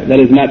prayer that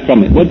is not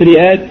from it. What did he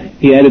add?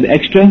 He added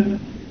extra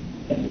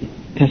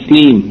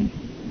taslim.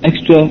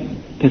 Extra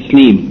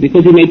taslim.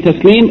 Because he made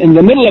taslim in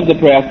the middle of the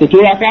prayer after 2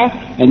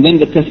 rak'ah, and then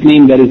the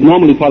taslim that is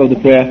normally part of the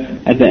prayer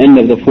at the end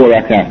of the 4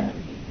 rak'ah.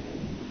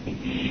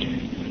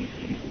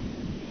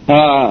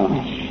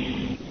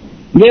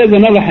 There's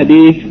another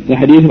hadith, the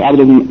hadith of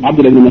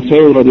Abdullah ibn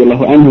Mas'ud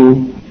radiallahu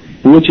anhu,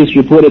 in which is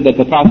reported that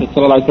the Prophet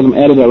ﷺ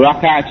added a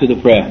rak'ah to the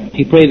prayer.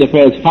 He prayed the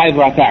prayer as 5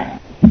 rak'ah,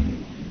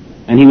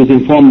 and he was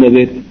informed of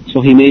it,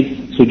 so he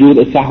made sujood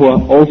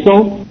al-sahwa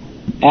also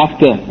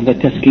after the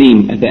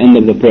taslim at the end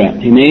of the prayer.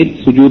 He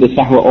made sujood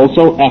al-sahwa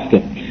also after.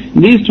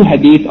 These 2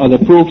 hadith are the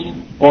proofs,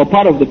 or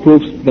part of the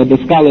proofs, that the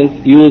scholars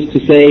use to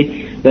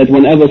say that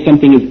whenever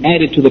something is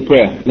added to the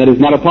prayer that is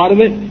not a part of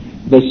it,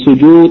 the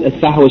sujood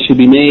as-sahwa should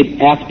be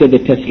made after the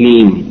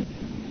taslim.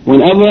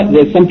 Whenever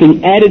there's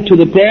something added to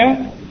the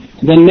prayer,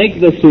 then make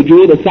the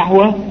sujood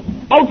as-sahwa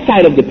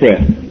outside of the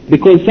prayer,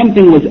 because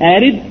something was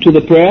added to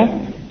the prayer.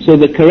 So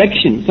the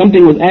correction,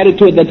 something was added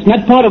to it that's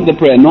not part of the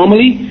prayer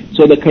normally,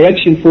 so the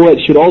correction for it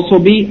should also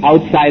be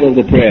outside of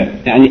the prayer,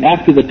 and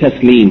after the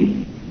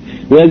taslim.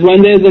 Whereas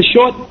when there's a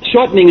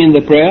shortening in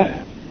the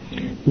prayer,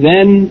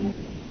 then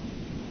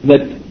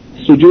the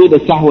sujood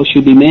as-sahwa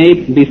should be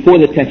made before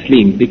the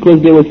taslim,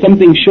 because there was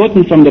something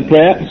shortened from the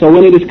prayer. So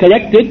when it is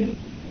corrected,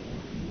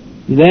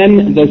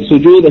 then the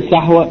sujood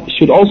as-sahwa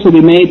should also be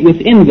made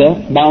within the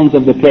bounds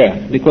of the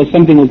prayer, because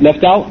something was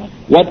left out.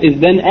 What is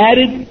then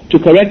added to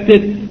correct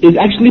it is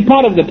actually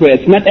part of the prayer,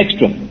 it's not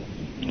extra.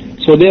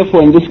 So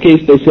therefore in this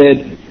case they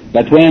said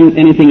that when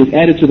anything is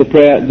added to the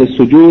prayer, the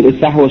sujood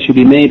as-sahwa should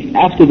be made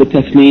after the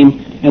taslim,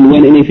 and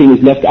when anything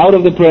is left out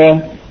of the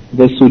prayer,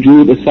 the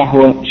sujood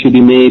as-sahwa should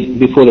be made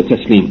before the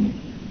taslim.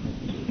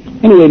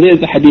 Anyway, there's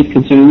the hadith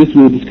concerning this,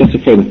 we will discuss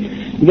it further.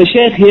 The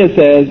Shaykh here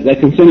says that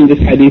concerning this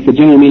hadith, the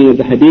general meaning of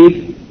the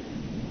hadith,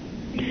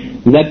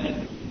 that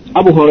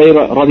Abu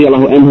Hurairah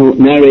radiallahu anhu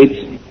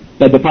narrates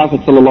that the Prophet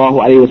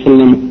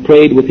ﷺ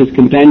prayed with his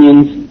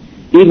companions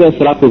either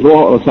Salatul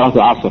Zuhr or Salatul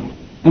Asr.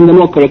 And the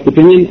more correct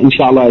opinion,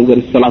 inshallah, is that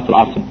it's Salatul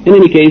Asr. In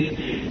any case,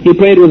 he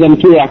prayed with them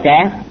 2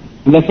 rak'ah,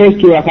 the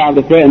first 2 rak'ah of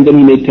the prayer, and then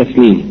he made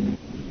taslim.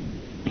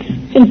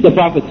 Since the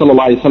Prophet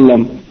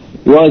ﷺ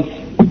was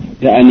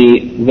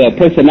the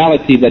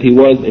personality that he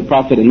was, a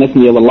prophet and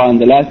messenger of Allah, and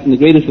the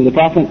greatest of the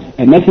prophets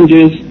and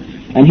messengers,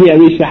 and he had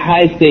reached a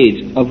high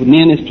stage of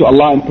nearness to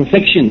Allah and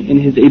perfection in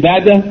his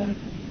ibadah,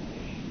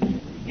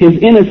 his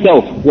inner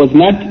self was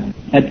not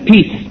at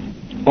peace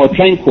or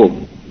tranquil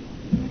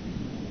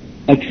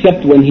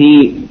except when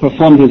he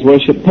performed his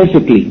worship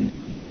perfectly.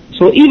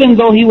 So even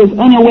though he was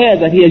unaware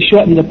that he had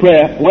shortened the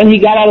prayer, when he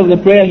got out of the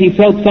prayer he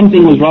felt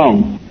something was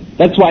wrong.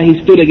 That's why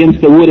he stood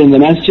against the wood in the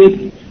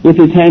masjid with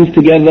his hands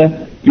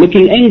together,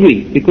 looking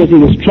angry, because he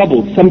was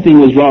troubled. Something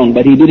was wrong,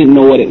 but he didn't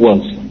know what it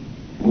was.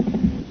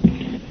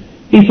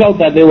 He felt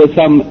that there was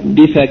some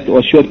defect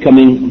or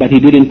shortcoming, but he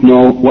didn't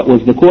know what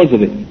was the cause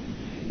of it.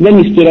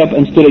 Then he stood up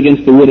and stood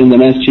against the wood in the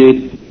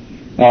masjid,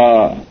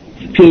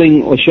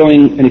 feeling or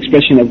showing an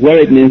expression of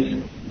weariedness,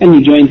 and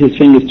he joined his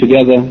fingers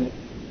together,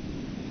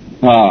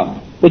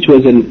 which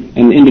was an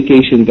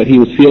indication that he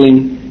was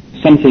feeling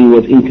something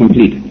was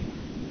incomplete.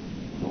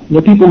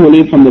 The people who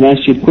lived from the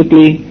masjid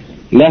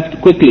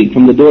left quickly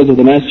from the doors of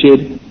the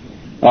masjid,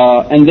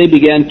 and they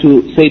began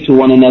to say to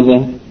one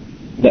another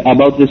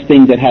about this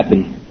thing that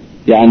happened,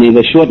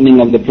 the shortening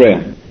of the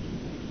prayer.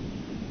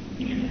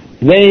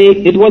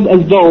 It was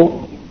as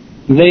though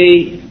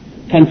they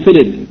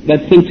considered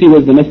that since he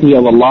was the messenger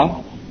of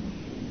Allah,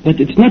 that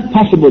it's not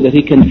possible that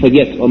he can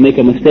forget or make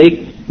a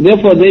mistake.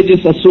 Therefore they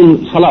just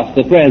assumed, khalas,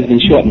 the prayer has been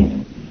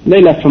shortened.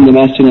 They left from the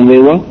masjid and they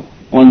were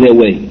on their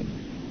way.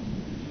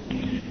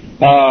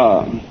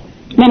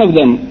 None of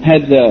them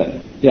had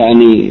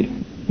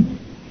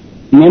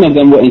none of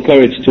them were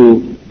encouraged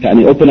to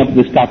open up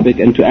this topic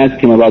and to ask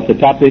him about the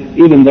topic,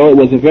 even though it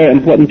was a very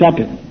important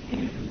topic,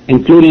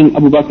 including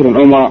Abu Bakr and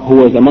Umar, who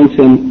was amongst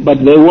them, but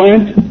they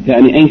weren't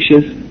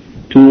anxious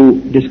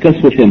to discuss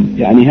with him,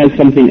 has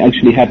something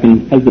actually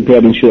happened, has the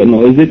prayer been shortened,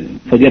 or is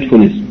it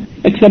forgetfulness?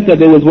 Except that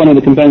there was one of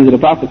the companions of the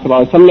Prophet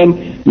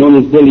ﷺ, known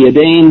as Dhul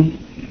Yadayn.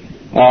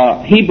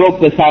 He broke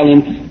the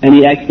silence and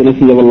he asked the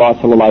Messenger of Allah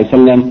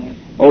ﷺ,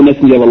 O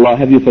Messenger of Allah,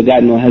 have you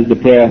forgotten, or has the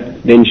prayer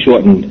been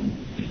shortened?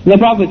 The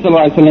Prophet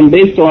ﷺ,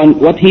 based on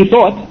what he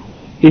thought,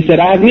 he said,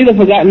 I have neither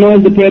forgotten nor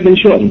has the prayer been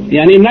shortened.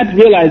 Not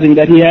realizing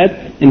that he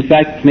had, in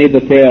fact, made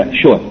the prayer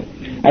short.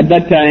 At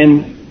that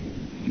time,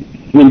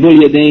 when Dhul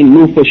Yadayn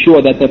knew for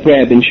sure that the prayer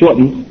had been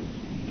shortened,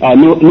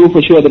 knew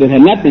for sure that it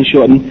had not been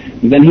shortened,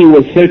 then he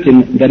was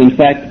certain that in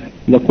fact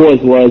the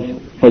cause was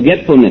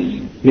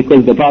forgetfulness,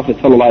 because the Prophet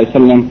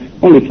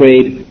ﷺ only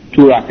prayed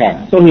 2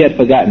 rak'ah. So he had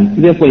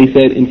forgotten. Therefore he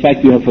said, in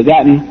fact you have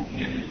forgotten.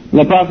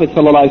 The Prophet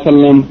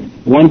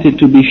ﷺ wanted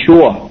to be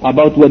sure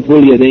about what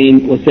Dhul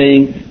Yadayn was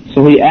saying,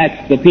 so he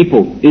asked the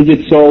people, is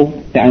it so?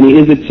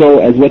 Is it so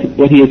as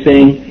what he is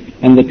saying?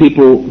 And the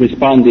people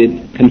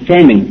responded,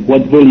 confirming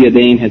what Dhul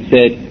Yadayn had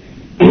said,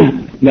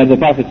 that the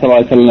Prophet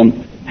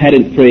ﷺ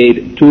hadn't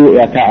prayed 2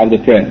 rak'ah of the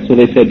prayer. So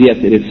they said, yes,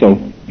 it is so.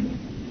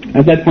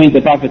 At that point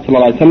the Prophet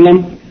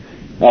ﷺ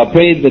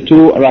prayed the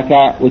 2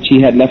 rak'ah which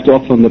he had left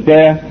off from the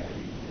prayer,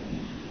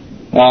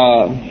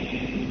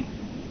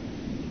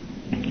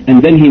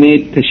 and then he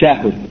made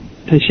tashahud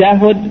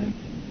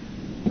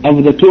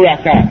of the 2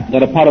 rak'ah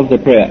that are part of the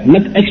prayer,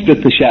 not extra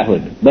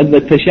tashahud, but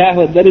the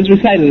tashahud that is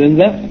recited in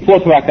the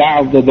 4th rak'ah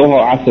of the Dhuhr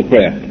Asr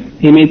prayer.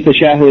 He made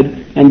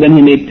tashahud and then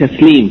he made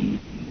taslim.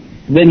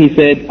 Then he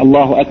said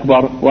Allahu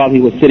Akbar while he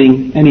was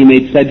sitting, and he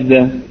made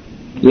sajda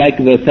like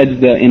the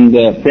sajda in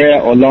the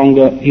prayer or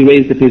longer. He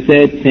raised up his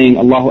head saying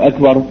Allahu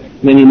Akbar,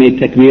 then he made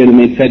takbir and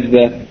made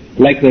sajda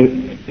like the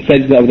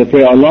sajda of the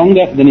prayer or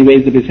longer. Then he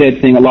raised up his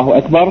head saying Allahu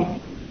Akbar,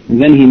 and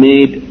then he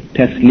made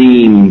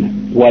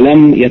taslim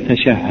walam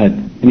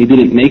yatashahhad, and he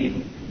didn't make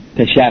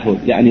tashahud.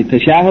 Yani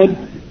tashahud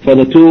for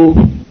the 2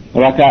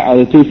 rak'ah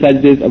or the 2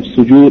 sajdas of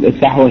sujood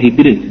as-sahwa he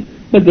didn't.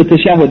 But the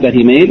tashahud that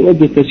he made was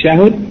the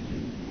tashahud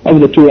of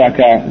the 2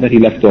 rak'ah that he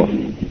left off.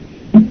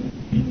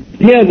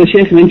 Here the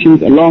Shaykh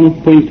mentions a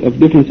long point of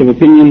difference of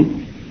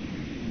opinion.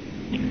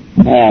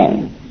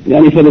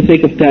 For the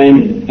sake of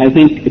time, I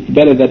think it's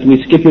better that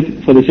we skip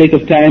it for the sake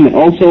of time, and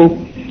also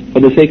for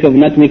the sake of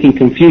not making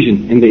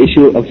confusion in the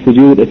issue of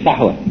sujood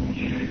as-sahwa.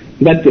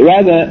 But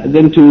rather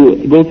than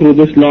to go through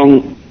this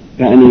long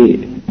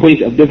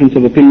point of difference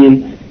of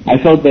opinion, I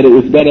felt that it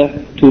was better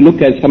to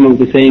look at some of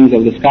the sayings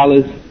of the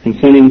scholars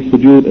concerning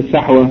sujood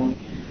as-sahwa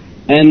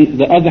and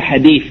the other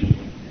hadith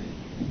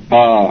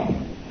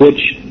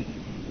which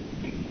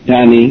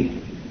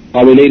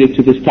are related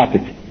to this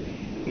topic.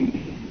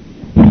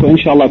 So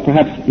inshallah,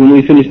 perhaps when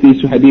we finish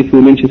these 2 hadith,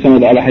 we'll mention some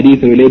of the other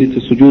hadith related to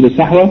sujood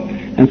as-sahwa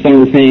and some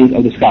of the sayings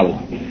of the scholars.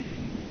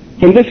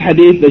 From this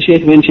hadith, the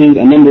Shaykh mentions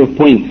a number of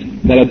points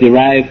that are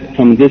derived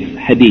from this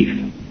hadith.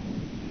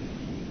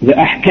 The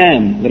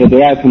ahkam that are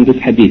derived from this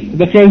hadith.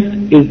 The first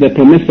is the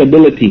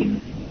permissibility,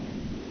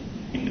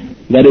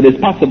 that it is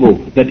possible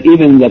that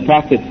even the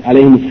Prophets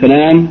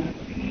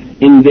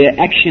ﷺ, in their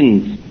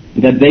actions,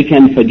 that they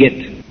can forget.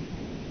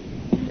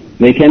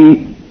 They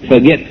can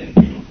forget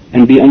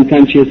and be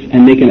unconscious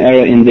and make an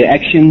error in their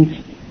actions,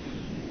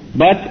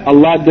 but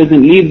Allah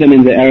doesn't leave them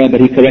in the error,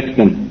 but He corrects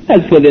them.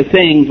 As for their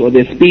sayings or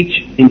their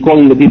speech in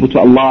calling the people to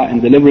Allah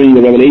and delivering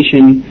the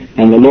revelation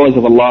and the laws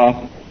of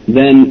Allah,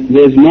 then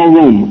there's no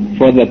room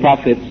for the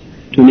Prophets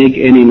to make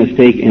any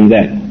mistake in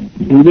that.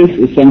 And this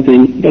is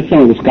something that some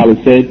of the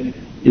scholars said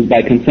is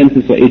by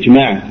consensus or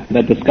ijma',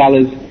 that the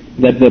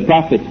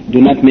Prophets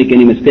do not make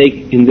any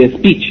mistake in their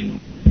speech,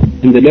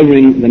 in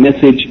delivering the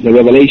message, the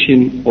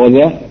revelation, or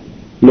the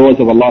laws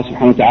of Allah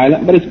subhanahu wa ta'ala.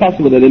 But it's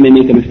possible that they may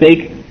make a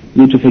mistake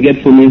due to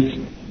forgetfulness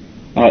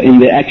in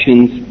their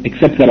actions,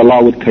 except that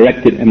Allah would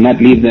correct it and not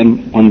leave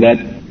them on that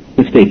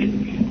mistake.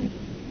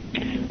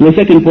 The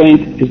second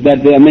point is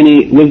that there are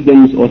many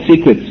wisdoms or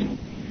secrets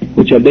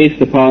which are based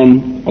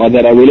upon or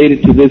that are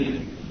related to this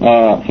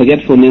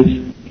forgetfulness,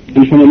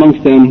 and from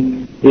amongst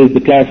them is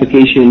the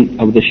clarification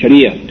of the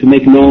Sharia, to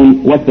make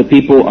known what the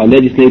people are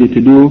legislated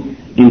to do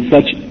in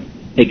such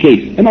a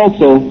case, and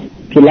also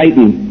to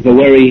lighten the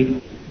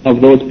worry of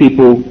those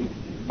people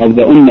of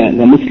the ummah,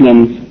 the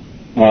Muslims,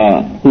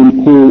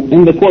 who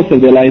in the course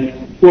of their life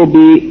will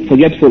be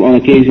forgetful on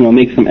occasion or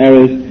make some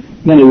errors.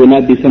 Then it will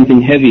not be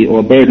something heavy or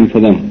a burden for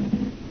them.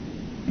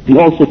 And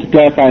also to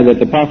clarify that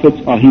the Prophets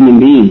are human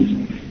beings,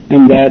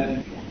 and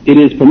that it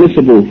is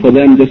permissible for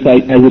them, just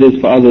like as it is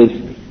for others,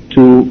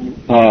 to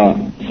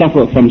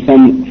suffer from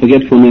some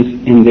forgetfulness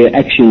in their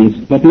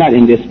actions, but not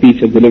in their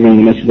speech of delivering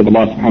the message of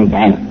Allah subhanahu wa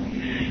ta'ala.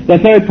 The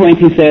third point,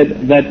 he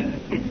said that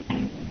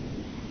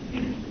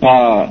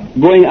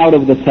going out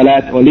of the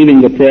salat or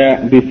leaving the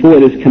prayer before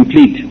it is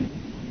complete,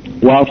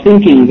 while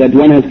thinking that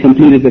one has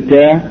completed the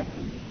prayer,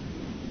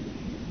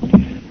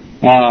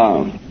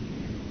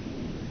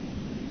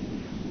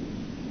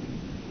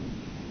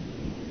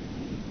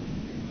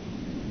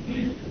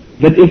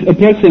 that if a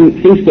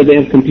person thinks that they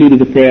have completed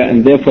the prayer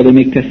and therefore they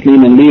make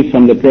taslim and leave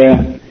from the prayer,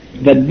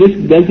 that this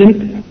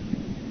doesn't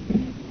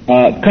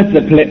cut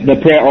the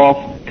prayer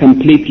off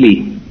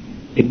completely.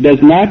 It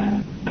does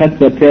not cut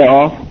the prayer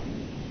off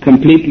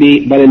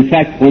completely, but in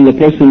fact when the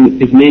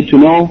person is made to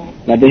know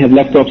that they have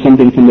left off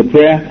something from the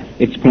prayer,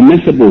 it's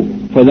permissible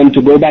for them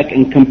to go back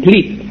and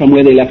complete from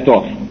where they left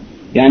off.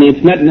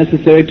 It's not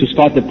necessary to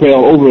start the prayer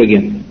all over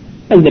again.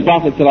 As the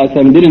Prophet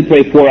ﷺ didn't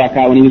pray 4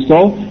 rak'ah when he was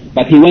told,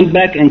 but he went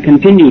back and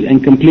continued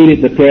and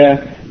completed the prayer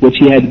which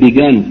he had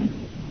begun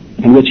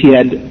and which he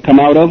had come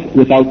out of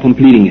without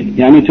completing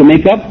it. To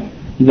make up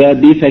the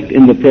defect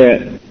in the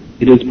prayer,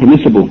 it is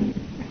permissible.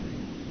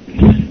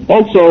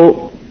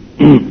 Also,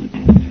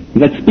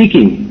 that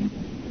speaking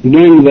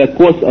during the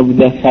course of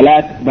the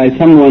salat by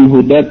someone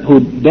who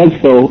does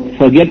so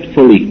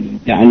forgetfully,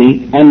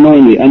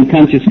 unknowingly,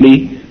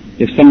 unconsciously,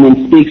 if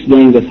someone speaks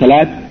during the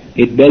salat,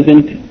 it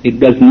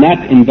does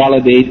not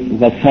invalidate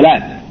the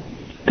salat.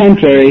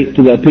 Contrary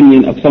to the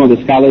opinion of some of the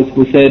scholars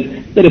who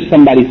said that if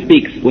somebody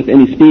speaks with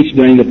any speech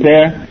during the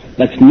prayer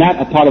that's not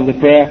a part of the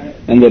prayer,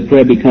 then the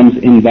prayer becomes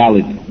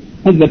invalid.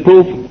 And the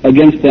proof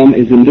against them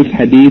is in this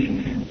hadith,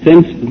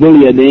 since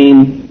Dhul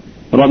Yadayn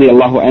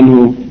radiallahu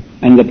anhu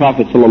and the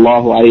Prophet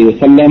sallallahu alayhi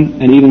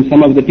wasallam, and even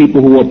some of the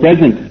people who were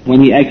present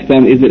when he asked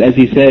them, is it as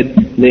he said,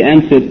 they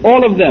answered,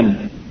 all of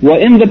them were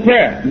in the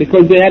prayer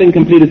because they hadn't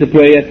completed the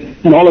prayer yet,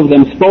 and all of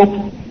them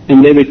spoke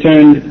and they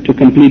returned to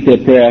complete their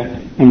prayer,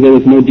 and there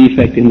was no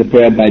defect in the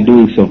prayer by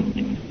doing so.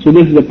 So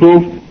this is a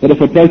proof that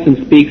if a person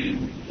speaks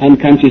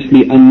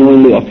unconsciously,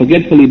 unknowingly or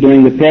forgetfully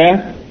during the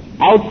prayer,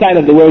 outside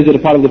of the words that are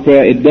part of the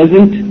prayer, it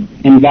doesn't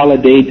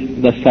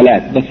invalidate the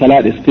salat. The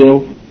salat is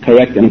still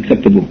correct and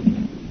acceptable.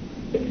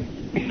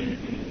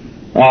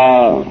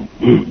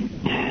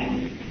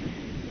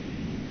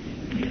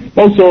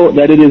 Also,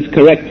 that it is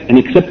correct and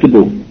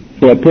acceptable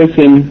for a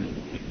person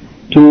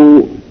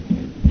to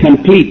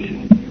complete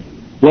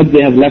what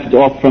they have left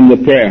off from the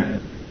prayer,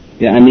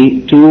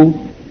 to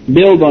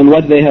build on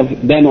what they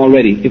have done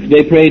already. If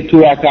they prayed 2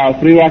 rak'ah or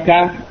 3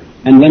 rak'ah,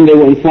 and then they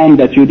were informed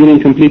that you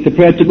didn't complete the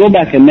prayer, to go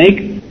back and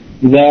make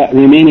the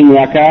remaining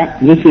rak'ah.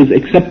 This is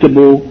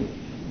acceptable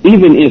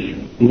even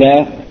if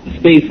the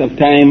space of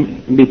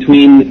time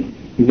between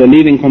the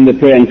leaving from the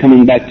prayer and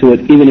coming back to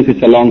it, even if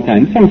it's a long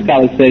time. Some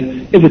scholars said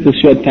if it's a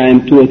short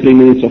time, 2 or 3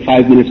 minutes or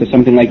 5 minutes or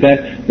something like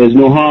that, there's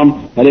no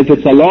harm. But if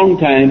it's a long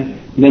time,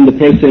 then the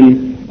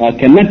person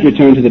cannot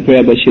return to the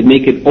prayer but should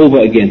make it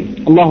over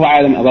again. Allahu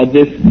A'lam about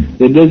this.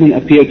 There doesn't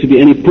appear to be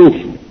any proof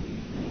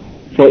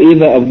for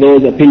either of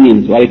those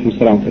opinions. Wa alaikum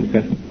salam.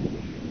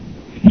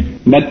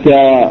 But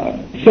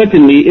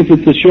certainly if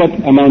it's a short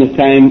amount of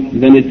time,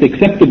 then it's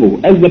acceptable.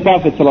 As the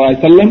Prophet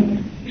ﷺ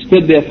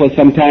stood there for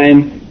some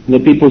time, the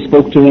people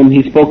spoke to him,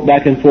 he spoke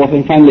back and forth,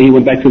 and finally he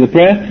went back to the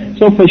prayer.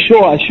 So for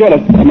sure, a short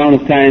amount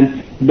of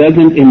time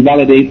doesn't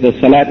invalidate the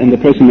salat, and the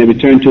person may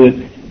return to it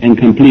and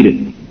complete it.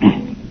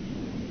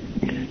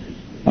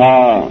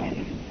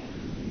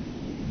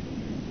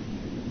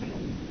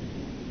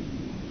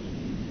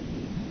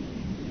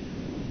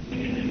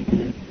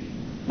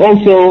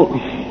 Also,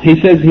 he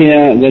says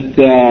here that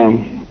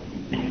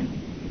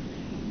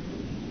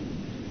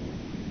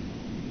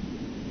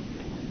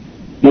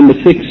number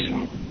 6,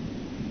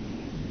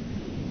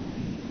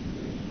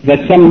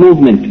 that some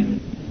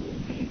movement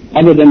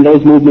other than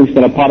those movements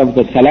that are part of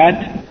the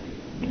salat,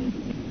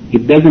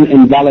 it doesn't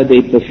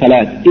invalidate the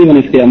salat, even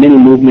if there are many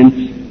movements,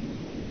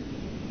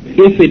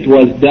 if it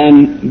was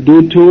done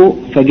due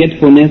to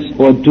forgetfulness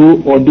or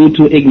due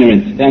to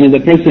ignorance. And if the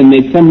person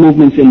made some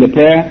movements in the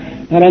prayer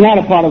that are not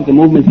a part of the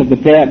movements of the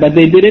prayer, but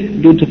they did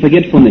it due to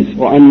forgetfulness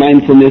or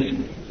unmindfulness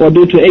or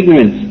due to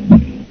ignorance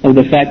of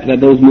the fact that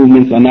those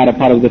movements are not a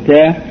part of the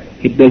prayer,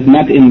 it does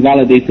not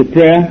invalidate the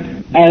prayer,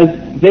 as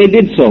they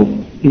did so.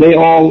 They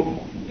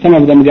all, some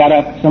of them got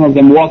up, some of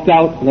them walked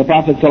out. The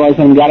Prophet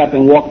ﷺ got up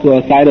and walked to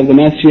a side of the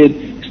masjid,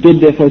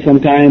 stood there for some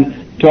time,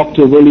 talked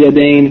to Dhul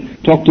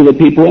Yadayn, talked to the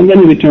people, and then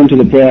he returned to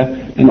the prayer.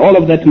 And all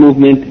of that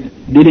movement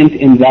didn't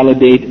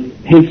invalidate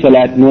his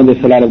salat nor the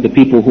salat of the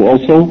people who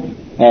also,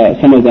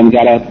 some of them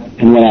got up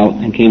and went out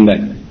and came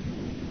back.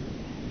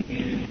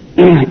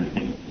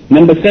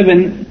 Number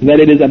 7, that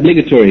it is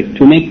obligatory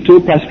to make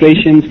 2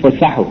 prostrations for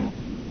sahw.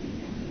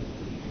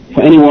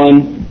 For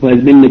anyone who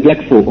has been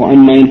neglectful or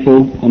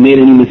unmindful or made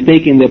any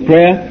mistake in their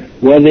prayer,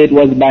 whether it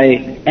was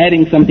by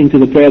adding something to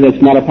the prayer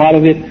that's not a part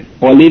of it,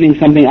 or leaving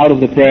something out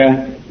of the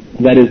prayer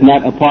that is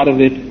not a part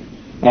of it,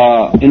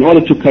 in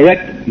order to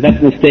correct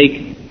that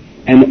mistake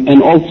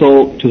and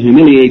also to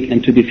humiliate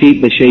and to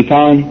defeat the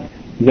shaitan,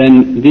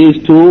 then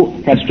these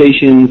 2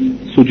 prostrations,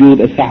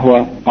 sujood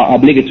as-sahwa, are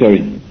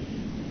obligatory.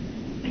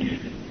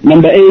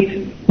 Number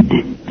 8,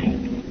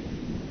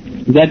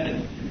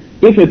 that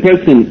if a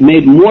person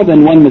made more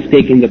than one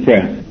mistake in the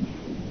prayer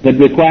that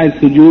requires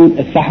sujood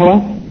as-sahwa,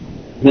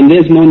 then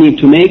there's no need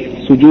to make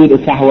sujood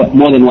as-sahwa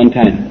more than one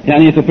time.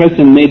 And if a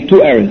person made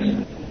 2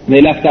 errors,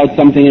 they left out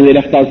something and they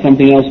left out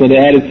something else, or they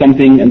added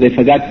something and they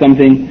forgot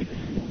something,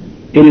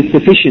 it is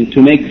sufficient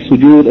to make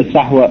sujood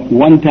as-sahwa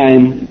one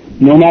time,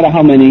 no matter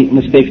how many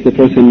mistakes the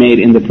person made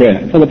in the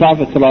prayer. So the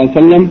Prophet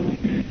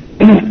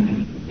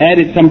ﷺ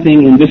added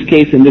something in this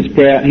case, in this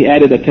prayer. He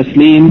added a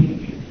taslim,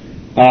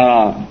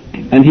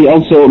 and he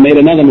also made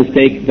another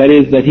mistake, that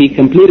is that he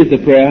completed the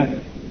prayer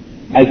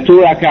as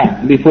 2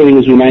 rak'ah before he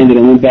was reminded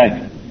and went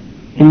back.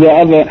 And there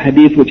are other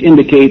hadith which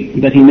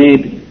indicate that he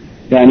made,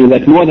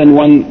 that more than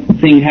one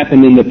thing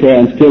happened in the prayer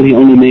and still he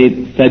only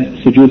made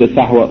sujood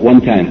as-sahwa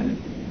one time.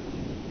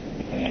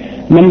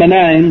 Number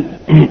 9,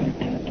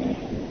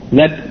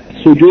 that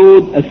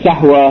sujood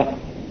as-sahwa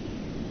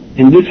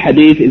in this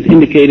hadith is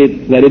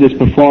indicated that it is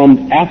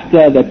performed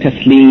after the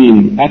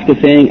taslim, after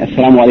saying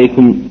assalamu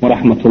alaikum wa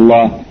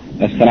rahmatullah,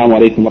 assalamu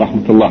alaikum wa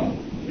rahmatullah.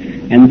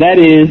 And that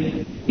is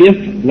if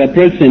the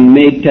person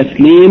made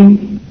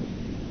taslim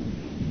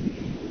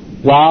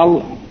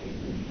while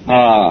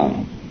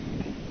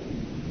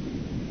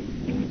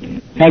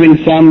having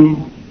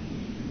some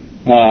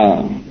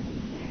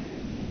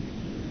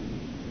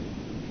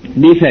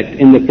defect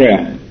in the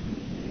prayer.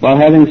 While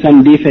having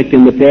some defect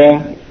in the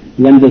prayer,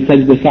 then the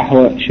sajda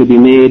sahwa should be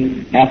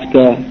made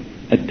after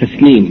a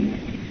taslim.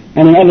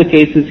 And in other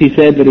cases he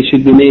said that it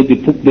should be made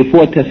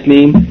before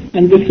taslim,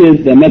 and this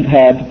is the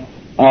madhab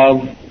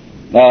of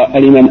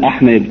Imam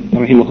Ahmed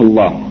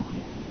rahimahullah.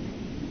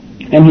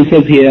 And he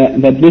says here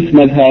that this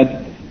madhab,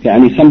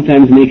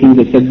 sometimes making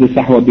the sajda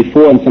sahwa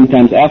before and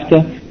sometimes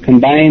after,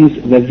 combines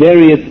the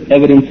various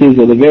evidences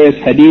or the various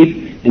hadith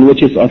in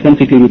which it's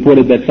authentically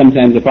reported that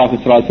sometimes the Prophet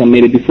ﷺ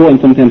made it before and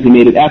sometimes he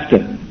made it after.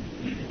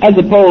 As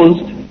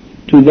opposed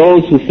to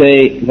those who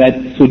say that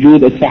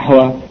sujood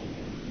as-sahwa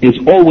is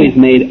always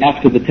made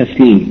after the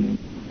taslim.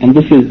 And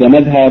this is the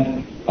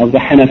madhab of the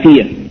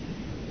Hanafiyyah.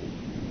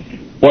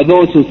 Or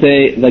those who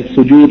say that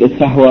sujood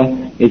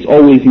as-sahwa is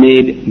always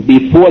made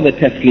before the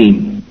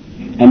taslim.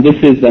 And this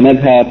is the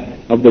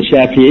madhab of the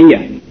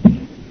Shafi'iyyah.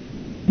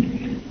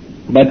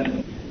 But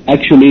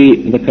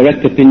actually the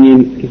correct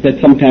opinion is that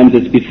sometimes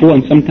it's before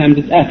and sometimes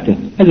it's after,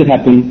 as it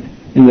happened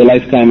in the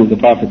lifetime of the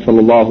Prophet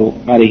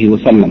sallallahu alaihi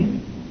wasallam.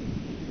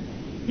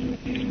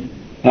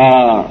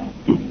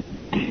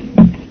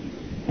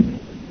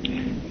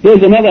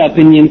 There's another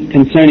opinion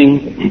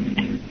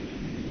concerning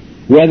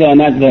whether or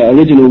not the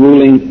original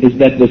ruling is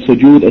that the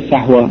sujood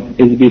as-sahwa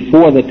is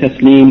before the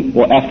taslim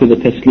or after the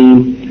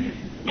taslim.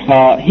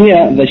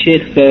 Here the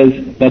Shaykh says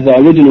that the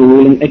original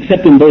ruling,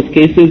 except in those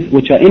cases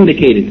which are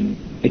indicated,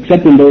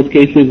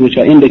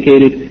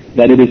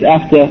 that it is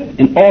after.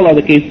 In all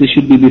other cases it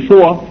should be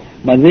before.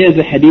 But there's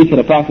a hadith of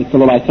the Prophet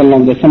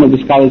ﷺ that some of the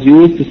scholars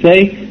use to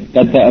say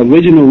that the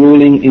original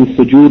ruling in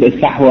sujood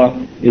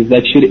as-sahwa is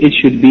that it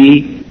should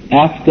be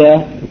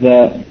after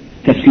the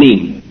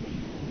taslim,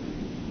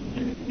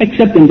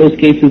 except in those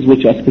cases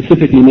which are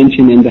specifically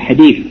mentioned in the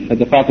hadith, that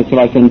the Prophet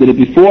ﷺ did it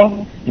before.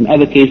 In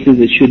other cases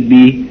it should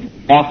be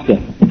after.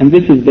 And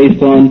this is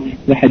based on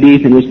the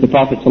hadith in which the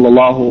Prophet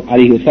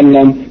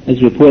ﷺ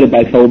is reported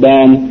by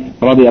Thawban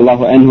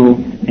radiallahu anhu,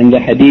 and the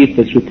hadith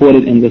that's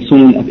reported in the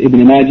Sunan of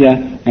Ibn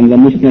Majah and the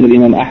Musnad of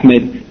Imam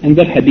Ahmed, and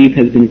that hadith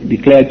has been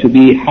declared to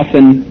be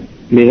Hasan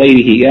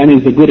لغيره, and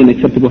it's a good and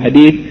acceptable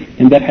hadith.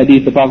 In that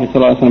hadith the Prophet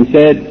ﷺ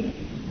said,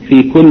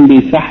 في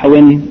كل سحو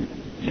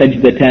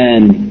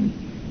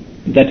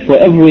سجدتان, that for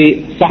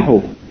every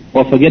sahw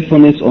or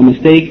forgetfulness or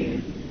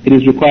mistake it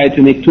is required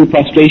to make two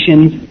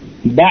prostrations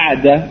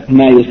بعد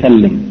ما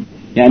يسلم,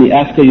 يعني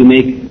after you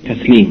make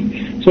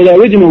taslim. So the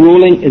original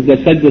ruling is that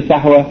sajda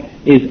sahwa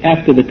is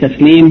after the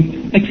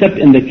taslim, except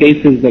in the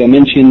cases that are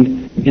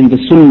mentioned in the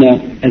sunnah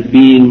as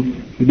being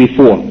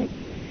before.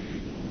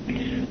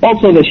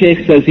 Also the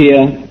Shaykh says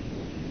here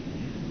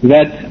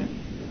that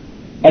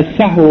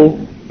as-sahw,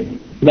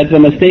 that the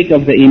mistake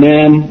of the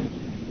imam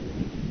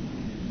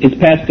is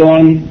passed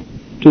on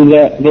to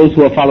those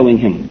who are following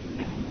him.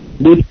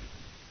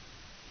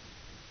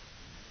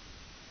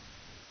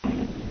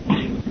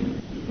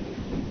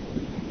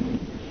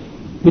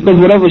 Because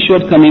whatever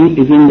shortcoming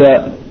is in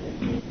the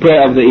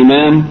prayer of the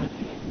imam,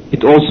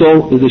 it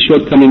also is a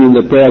shortcoming in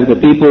the prayer of the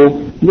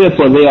people.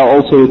 Therefore they are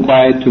also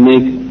required to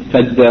make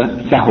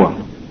sajda sahwa.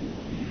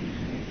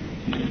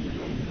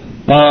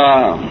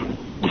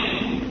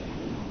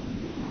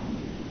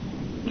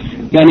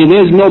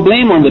 There is no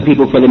blame on the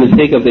people for the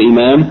mistake of the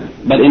imam,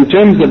 but in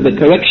terms of the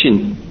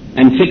correction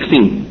and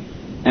fixing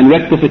and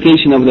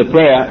rectification of the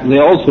prayer, they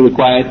are also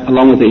required,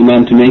 along with the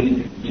imam, to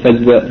make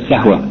sajda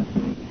sahwa.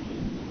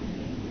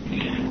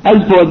 As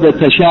for the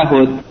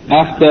tashahud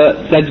after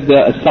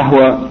sajda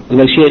as-sahwa,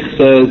 the Shaykh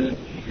says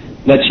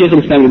that Shaykh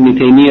al-Islam ibn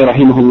Taymiyyah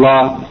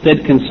rahimahullah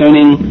said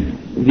concerning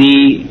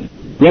the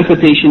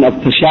recitation of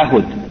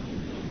tashahud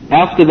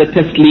after the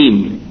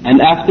taslim and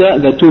after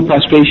the two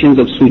prostrations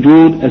of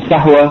sujood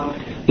as-sahwa,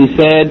 he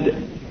said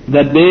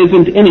that there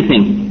isn't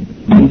anything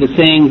in the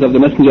sayings of the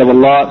Messenger of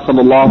Allah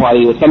sallallahu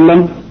alayhi wa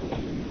sallam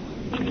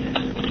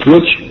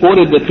which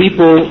ordered the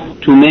people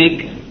to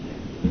make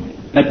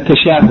a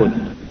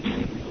tashahud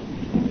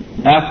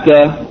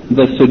after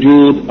the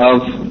sujood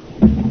of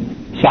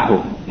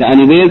sahw.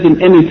 And there isn't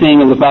any saying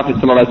of the Prophet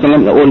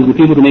ﷺ that orders the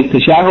people to make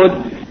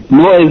tashahud,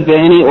 nor is there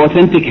any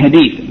authentic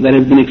hadith that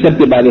has been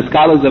accepted by the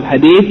scholars of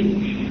hadith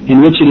in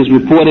which it is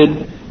reported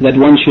that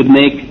one should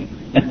make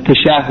a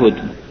tashahud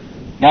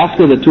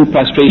after the two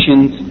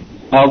prostrations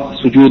of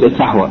sujood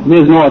as-sahwa.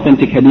 There is no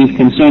authentic hadith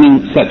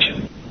concerning such.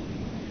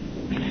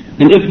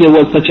 And if there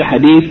was such a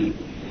hadith,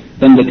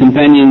 then the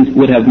companions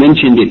would have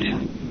mentioned it,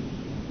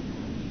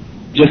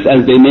 just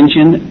as they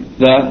mentioned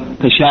the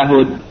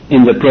tashahud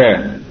in the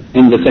prayer,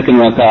 in the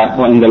second rak'ah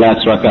or in the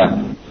last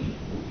rak'ah.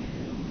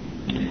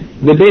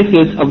 The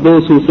basis of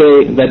those who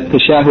say that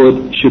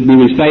tashahud should be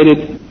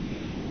recited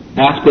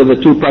after the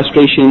two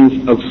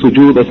prostrations of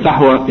sujood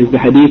as-sahwa is the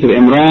hadith of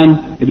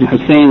Imran ibn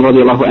Hussein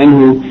radiallahu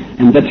anhu,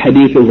 and that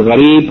hadith is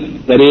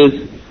ghareeb, that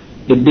is,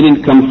 it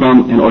didn't come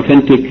from an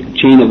authentic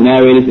chain of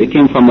narrators, it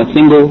came from a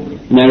single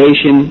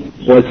narration,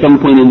 or at some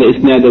point in the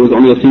isnad there was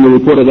only a single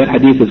reporter. That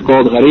hadith is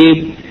called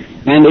ghareeb,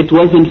 and it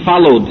wasn't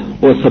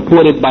followed or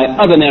supported by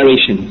other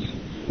narrations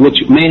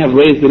which may have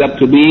raised it up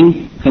to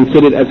being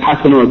considered as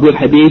hasan or a good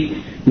hadith.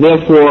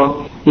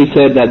 Therefore he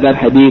said that that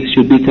hadith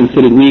should be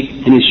considered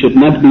weak and it should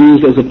not be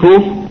used as a proof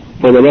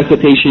for the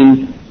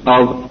recitation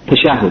of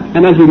tashahud.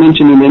 And as we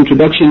mentioned in the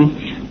introduction,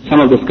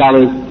 some of the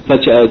scholars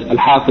such as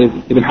Al-Hafiz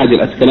Ibn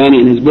Hajar al-Asqalani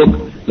in his book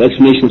The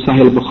Explanation of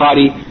Sahih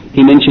al-Bukhari,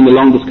 he mentioned a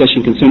long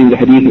discussion concerning the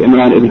hadith of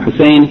Imran ibn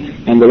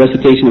Hussein and the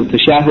recitation of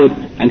tashahud,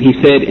 and he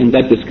said in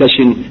that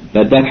discussion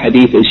that that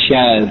hadith is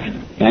shaz,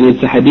 and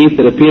it's a hadith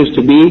that appears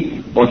to be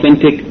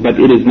authentic but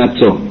it is not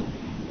so.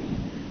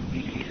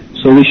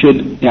 So we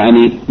should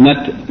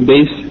not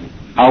base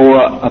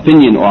our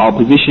opinion or our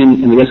position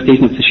in the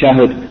recitation of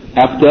tashahud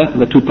after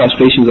the two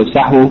prostrations of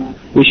sahw.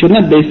 We should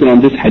not base it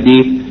on this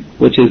hadith,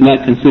 which is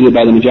not considered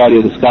by the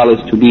majority of the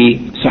scholars to be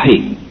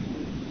sahih.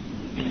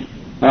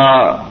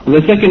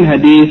 The second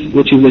hadith,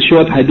 which is a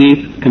short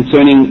hadith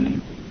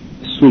concerning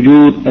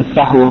sujood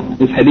as-sahw,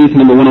 is hadith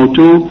number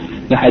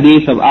 102, the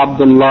hadith of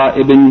Abdullah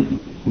ibn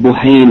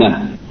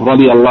Buhayna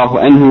radiyallahu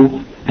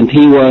anhu, and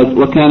he was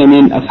وَكَانَ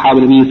مِنْ أَصْحَابِ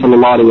النَّبِيِّ صلى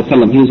الله عليه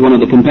وسلم. He was one of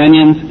the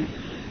companions.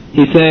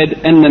 He said,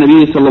 أن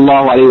النبي صلى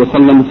الله عليه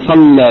وسلم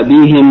صلى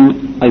بهم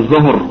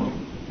الظهر,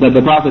 that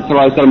the Prophet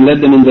ﷺ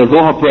led them in the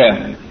Dhuhr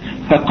prayer.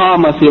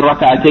 فَقَامَ فِي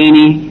الرَّكْعَتَيْنِ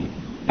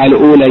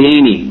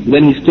الْأُولَيَيْنِ.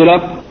 Then he stood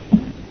up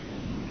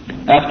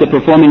after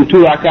performing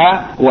 2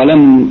 rak'ah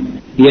وَلَمْ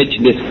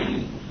يَجْلِسْ.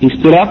 He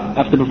stood up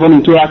after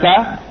performing 2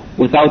 rak'ah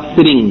without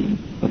sitting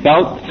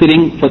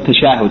for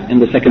tashahud in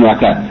the second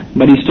rak'ah.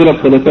 But he stood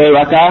up for the third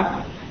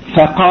rak'ah.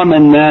 فَقَامَ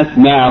النَّاسِ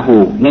مَعَهُ.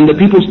 Then the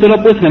people stood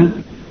up with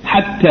him.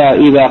 حَتَّى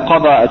إِذَا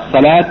قَضَى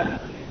الصَّلَاةِ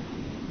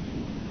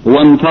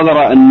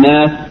وَانْتَظَرَ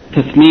النَّاسِ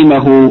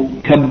تَسْلِيمَهُ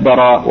كَبَّرَ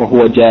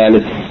وَهُوَ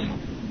جَالِسٌ.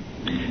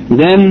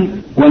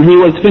 Then when he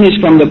was finished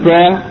from the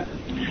prayer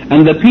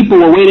and the people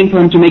were waiting for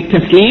him to make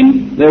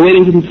taslim, they were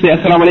waiting for him to say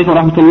Assalamu alaikum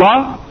wa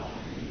rahmatullah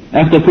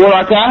after 4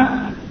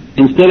 rak'ah,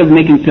 instead of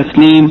making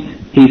taslim,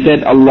 he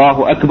said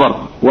Allahu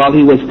Akbar while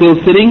he was still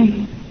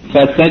sitting.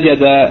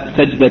 فَسَجَدَ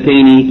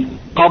سَجْدَتَيْنِ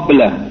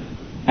قَبْلَ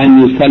أَنْ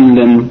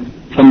يُسَلِّمْ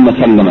ثُمَّ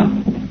سَلَّمَ.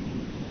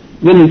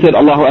 Then he said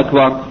Allahu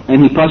Akbar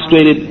and he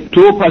prostrated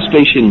 2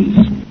 prostrations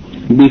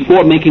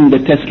before making the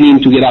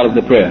taslim to get out of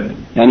the prayer.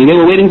 And they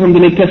were waiting for him to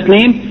make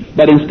taslim,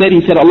 but instead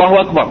he said Allahu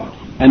Akbar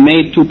and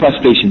made 2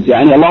 prostrations.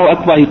 Yani Allahu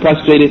Akbar, he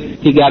prostrated,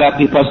 he got up,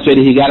 he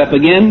prostrated, he got up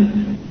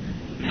again.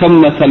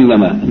 ثُمَّ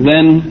سَلَّمَ.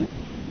 Then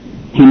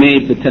he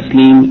made the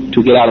taslim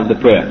to get out of the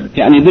prayer.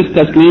 Yani this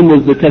taslim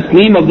was the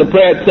taslim of the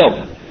prayer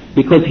itself.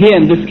 Because here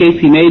in this case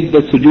he made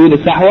the sujood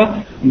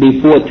al-sahwa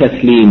before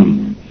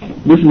taslim.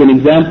 This is an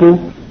example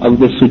of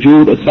the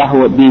sujood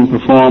al-sahwa being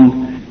performed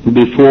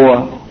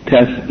before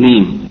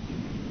taslim.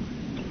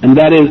 And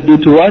that is due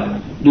to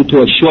what? Due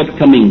to a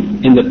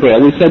shortcoming in the prayer.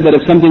 We said that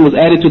if something was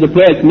added to the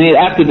prayer, it's made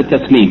after the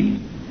taslim.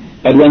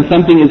 But when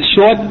something is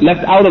short,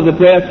 left out of the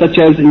prayer, such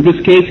as in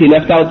this case he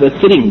left out the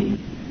sitting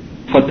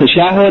for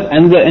tashahud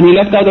and he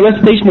left out the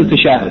recitation of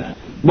tashahud.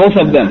 Both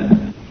of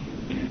them.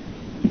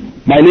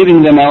 By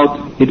leaving them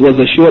out, it was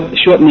a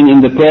shortening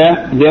in the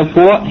prayer.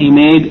 Therefore, he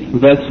made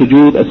the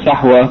sujood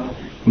as-sahwa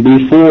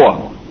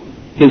before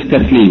his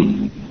taslim.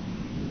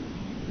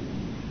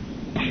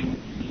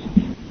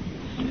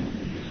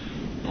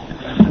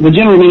 The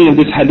general meaning of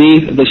this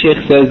hadith, the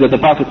Shaykh says that the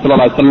Prophet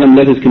ﷺ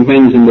led his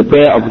companions in the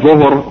prayer of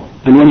Dhuhr,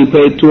 and when he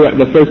prayed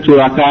the first 2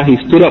 rak'ah, he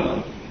stood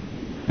up.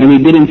 And he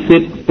didn't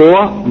sit for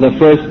the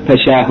first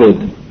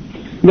tashahud.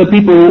 The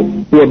people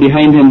who were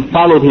behind him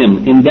followed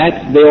him in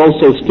that they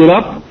also stood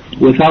up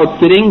without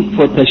sitting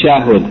for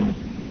tashahud.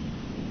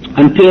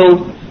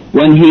 Until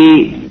when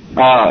he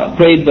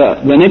prayed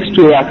the next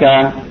 2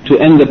 rak'ah to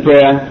end the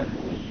prayer,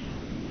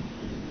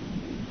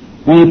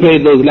 when he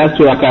prayed those last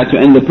 2 rak'ah to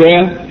end the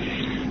prayer,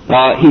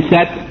 he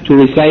sat to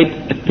recite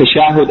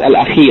tashahud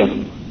al-akhir,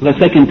 the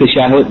second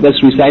tashahud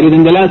that's recited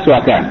in the last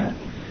rak'ah.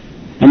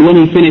 And when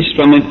he finished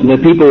from it, the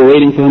people were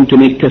waiting for him to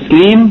make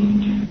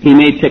taslim. He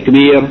made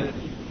takbir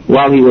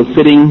while he was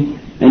sitting,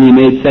 and he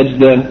made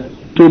sajda,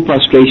 2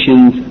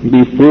 prostrations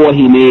before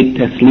he made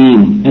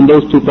taslim. And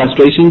those 2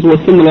 prostrations were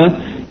similar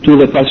to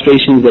the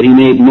prostrations that he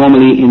made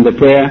normally in the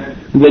prayer.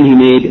 Then he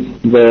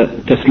made the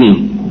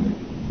taslim.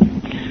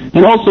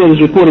 And also it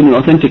is reported in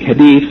authentic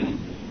hadith,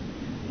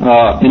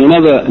 in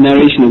another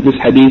narration of this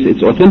hadith,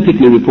 it's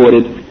authentically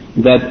reported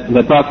that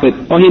the Prophet,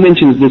 he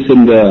mentions this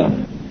in the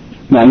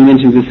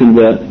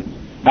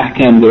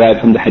ahkam derived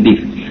from the hadith.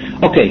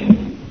 Okay.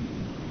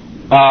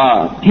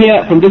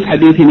 Here from this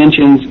hadith he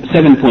mentions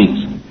 7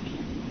 points.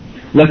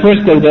 The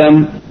first of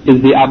them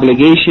is the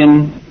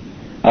obligation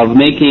of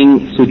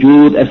making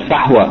sujood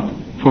as-sahwa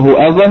for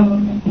whoever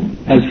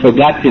has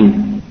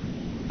forgotten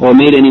or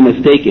made any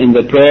mistake in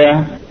the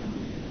prayer,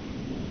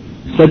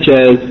 such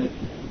as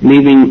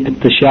leaving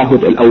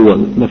at-tashahud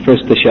al-awwal, the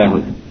first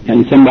tashahud.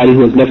 And somebody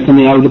who has left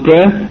something out of the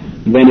prayer,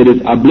 then it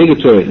is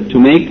obligatory to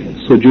make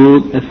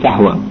sujood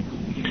as-sahwa.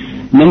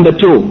 Number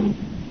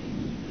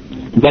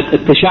 2, that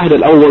at-tashahud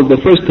al-awwal, the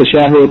first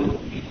tashahud,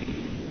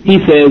 he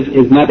says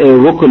is not a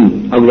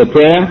rukn of the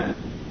prayer,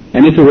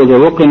 and if it was a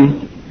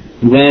rukn,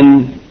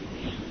 then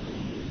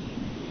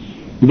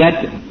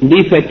that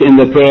defect in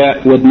the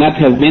prayer would not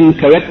have been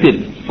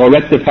corrected or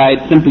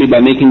rectified simply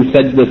by making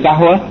sajda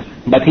sahwa,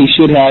 but he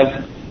should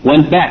have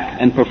went back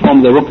and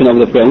performed the rukn of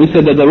the prayer. We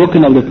said that the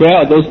rukn of the prayer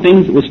are those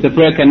things which the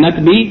prayer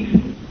cannot be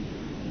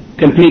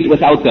complete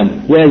without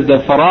them, whereas the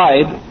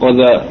fara'id or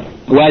the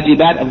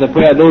wajibat of the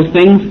prayer are those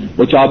things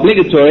which are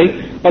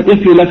obligatory, but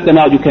if you left them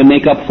out you can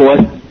make up for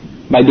it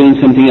by doing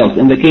something else.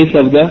 In the case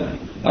of the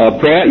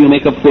prayer, you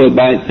make up for it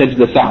by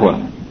sajda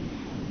sahwa.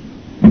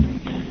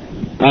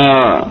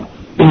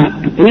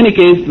 In any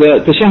case, the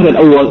tashahhud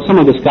al-awwal, some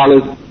of the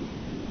scholars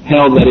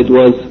held that it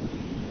was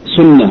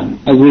sunnah,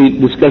 as we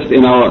discussed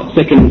in our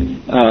second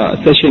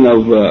session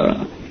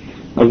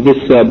of this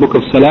book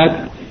of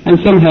Salat, and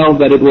some held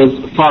that it was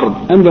fard,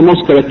 and the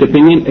most correct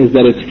opinion is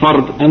that it's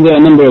fard, and there are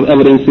a number of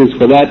evidences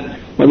for that,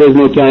 but there's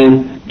no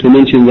time to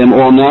mention them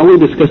all now. We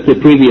discussed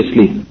it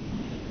previously.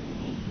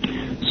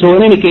 So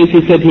in any case,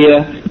 he said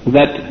here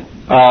that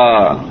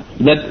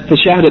that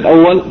tashahhud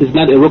al-awwal is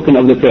not a rukn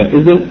of the prayer.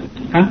 Is it?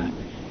 Huh?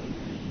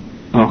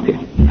 Okay.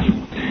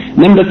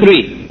 Number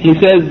 3, he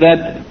says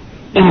that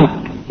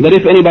that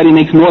if anybody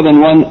makes more than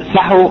one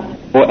sahu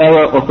or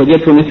error or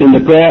forgetfulness in the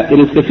prayer, it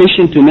is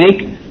sufficient to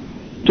make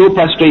 2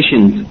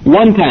 prostrations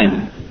one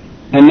time,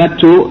 and not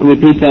to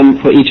repeat them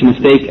for each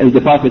mistake, as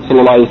the Prophet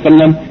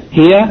ﷺ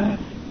here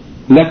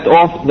left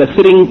off the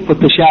sitting for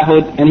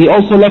tashahhud, and he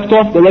also left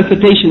off the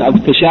recitation of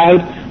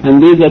tashahhud,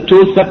 and these are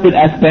 2 separate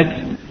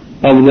aspects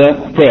of the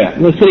prayer.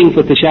 The sitting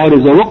for tashahhud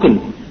is a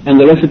rukn, and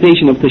the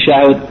recitation of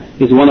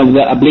tashahhud is one of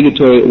the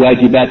obligatory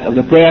wajibat of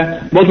the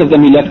prayer. Both of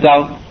them he left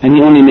out, and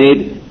he only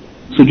made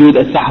sujood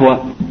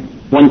as-sahwa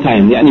one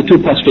time, yani 2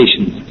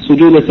 prostrations.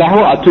 Sujood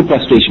as-sahwa are 2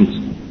 prostrations.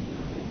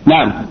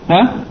 Naam,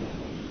 huh?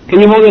 Can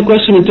you hold your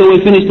question until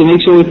we finish to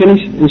make sure we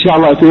finish?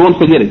 Inshallah, if you won't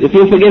forget it. If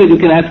you forget it, you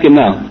can ask him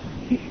now.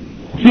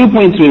 Few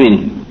points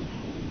remaining.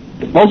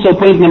 Also,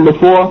 point number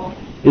 4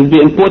 is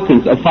the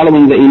importance of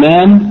following the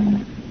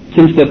Imam,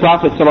 since the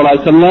Prophet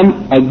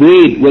ﷺ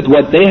agreed with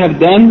what they have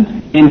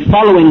done in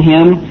following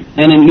him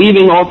and in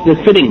leaving off the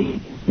sitting,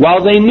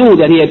 while they knew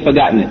that he had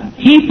forgotten it.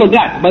 He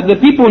forgot, but the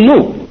people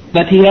knew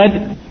that he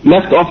had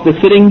left off the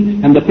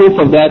sitting, and the proof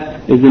of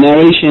that is the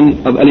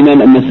narration of Al-Imam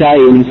al-Nasai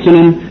in his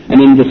Sunan,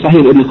 and in the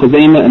Sahih Ibn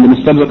Khuzaymah and the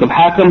Mustadrak of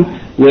Hakim,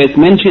 where it's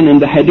mentioned in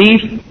the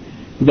hadith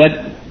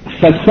that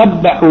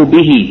فَسَبَّحُوا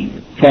بِهِ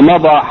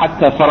فَمَضَى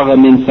حَتَّى فَرَغَ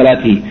مِنْ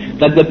صَلَاتِهِ,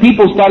 that the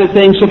people started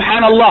saying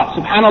Subhanallah,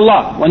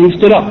 Subhanallah when he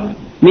stood up,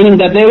 meaning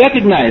that they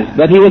recognized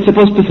that he was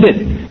supposed to sit,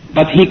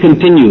 but he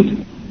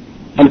continued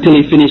until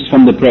he finished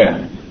from the prayer.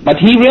 But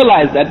he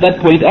realized at that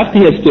point, after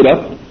he had stood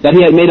up, that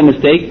he had made a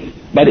mistake.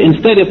 But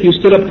instead, if you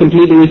stood up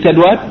completely, he said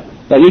what?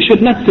 That you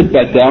should not sit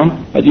back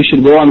down, but you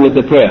should go on with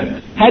the prayer.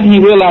 Had he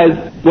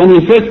realized when he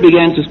first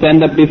began to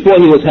stand up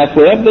before he was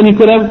halfway up, then he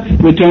could have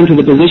returned to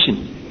the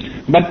position.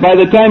 But by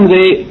the time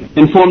they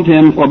informed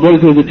him or brought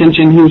it to his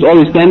attention, he was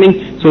always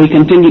standing, so he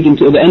continued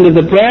until the end of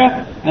the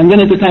prayer, and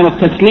then at the time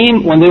of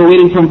taslim, when they were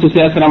waiting for him to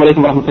say Assalamu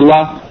alaikum wa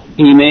rahmatullah,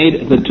 he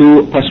made the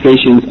 2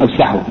 prostrations of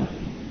sahw.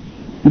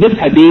 This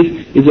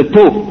hadith is a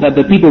proof that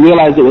the people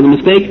realized it was a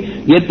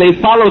mistake, yet they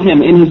followed him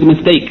in his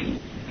mistake.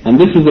 And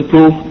this is the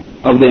proof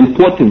of the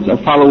importance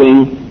of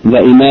following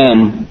the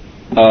Imam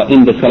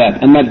in the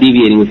Salat and not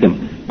deviating with him.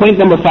 Point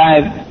number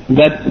 5,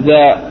 that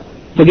the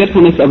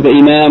forgetfulness of the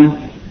Imam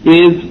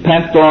is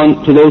passed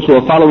on to those who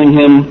are following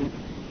him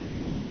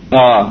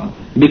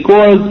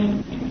because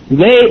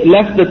they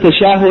left the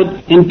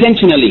tashahhud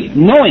intentionally,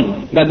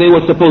 knowing that they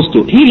were supposed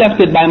to. He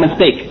left it by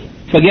mistake,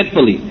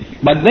 forgetfully,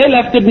 but they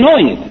left it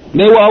knowing it.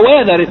 They were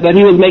aware that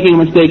he was making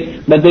a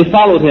mistake, but they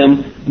followed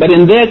him. But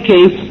in their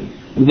case,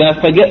 the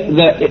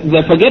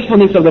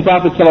forgetfulness of the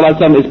Prophet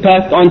ﷺ is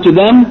passed on to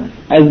them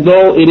as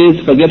though it is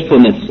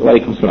forgetfulness,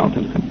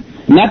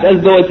 not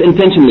as though it's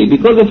intentionally.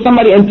 Because if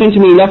somebody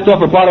intentionally left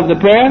off a part of the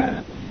prayer,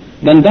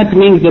 then that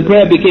means the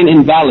prayer became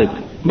invalid.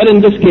 But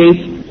in this case,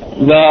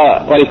 it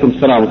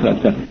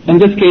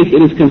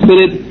is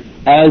considered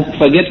as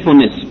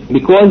forgetfulness,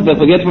 because the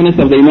forgetfulness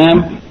of the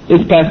Imam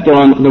is passed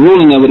on, the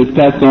ruling of it is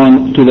passed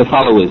on to the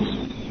followers.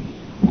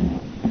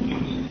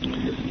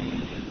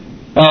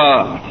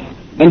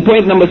 And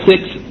point number 6,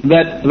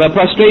 that the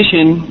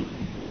prostration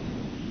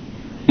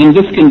in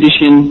this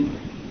condition,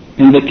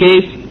 in the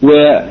case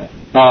where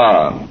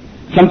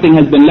something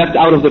has been left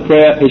out of the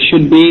prayer, it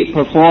should be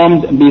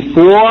performed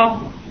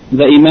before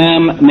the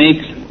Imam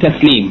makes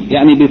taslim.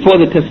 Yani before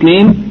the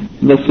taslim,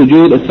 the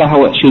sujood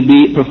as-sahwa should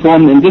be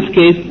performed in this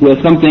case where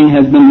something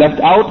has been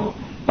left out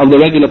of the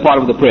regular part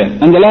of the prayer.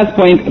 And the last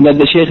point that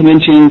the Shaykh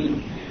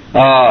mentions,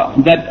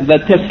 that the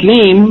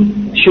taslim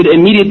should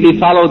immediately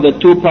follow the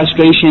 2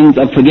 prostrations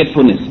of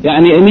forgetfulness.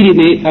 Yani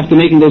immediately after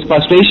making those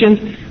prostrations,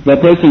 the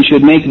person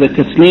should make the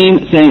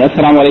taslim, saying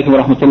Assalamu alaikum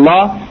wa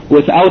rahmatullah,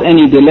 without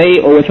any delay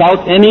or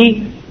without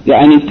any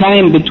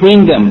time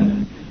between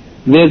them.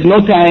 There's no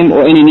time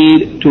or any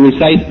need to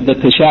recite the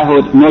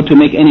tashahhud, nor to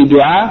make any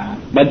dua,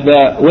 but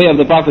the way of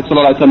the Prophet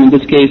ﷺ in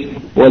this case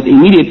was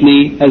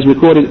immediately, as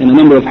recorded in a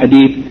number of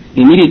hadith,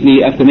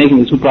 immediately after making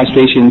the 2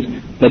 prostrations,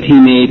 that he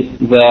made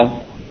the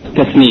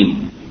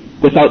taslim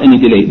without any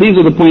delay. These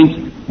are the points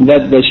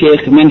that the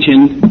Shaykh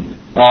mentioned,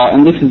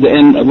 and this is the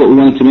end of what we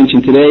wanted to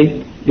mention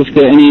today. If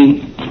there are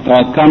any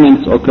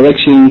comments or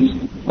corrections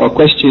or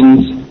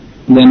questions,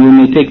 then we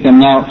may take them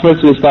now.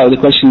 First we'll start with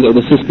the questions of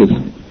the sisters.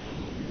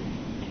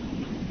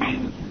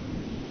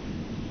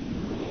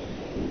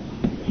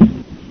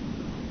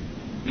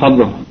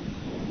 Fadl.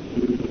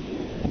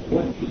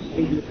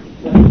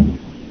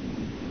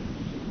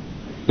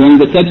 During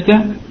the sajda,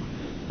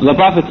 the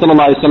Prophet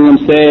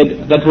ﷺ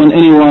said that when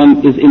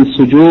anyone is in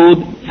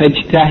sujood,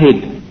 فَاجْتَهِدْ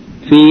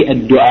فِي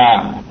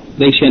الدُّعَاء.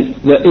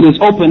 It is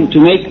open to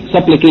make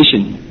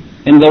supplication.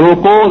 In the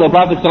ruku', the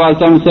Prophet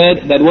ﷺ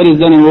said that what is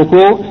done in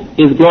ruku'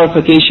 is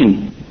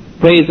glorification,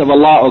 praise of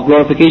Allah or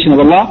glorification of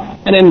Allah,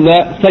 and in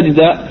the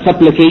sajda,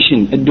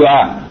 supplication,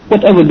 dua.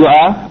 Whatever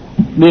dua,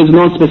 there is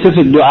no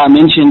specific dua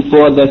mentioned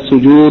for the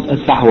sujood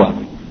as-sahwa.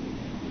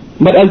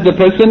 But as the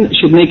person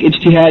should make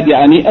ijtihad,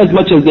 as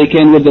much as they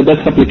can with the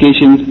best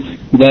supplications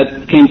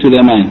that came to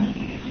their mind.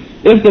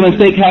 If the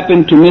mistake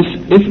happened to miss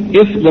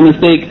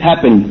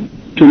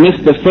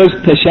the first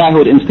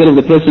tashahhud instead of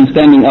the person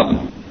standing up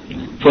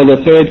for the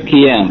 3rd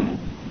qiyam,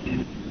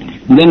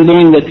 then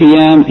during the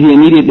qiyam he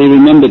immediately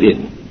remembered it,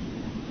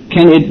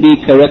 can it be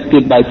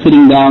corrected by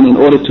sitting down in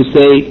order to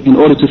say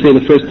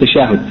the first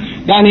tashahhud?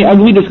 As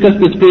we discussed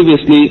this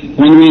previously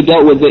when we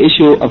dealt with the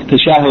issue of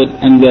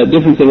tashahhud and the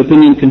difference of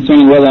opinion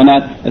concerning whether or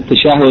not a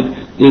tashahhud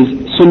is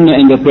sunnah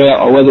in the prayer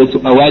or whether it's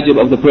a wajib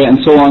of the prayer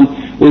and so on.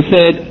 We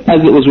said,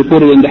 as it was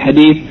reported in the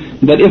hadith,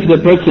 that if the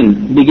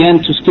person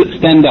began to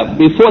stand up,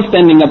 before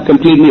standing up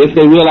completely, if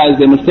they realize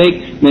their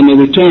mistake, then they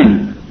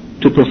return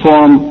to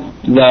perform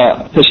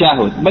the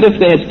tashahhud. But if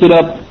they had stood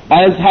up,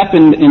 as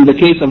happened in the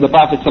case of the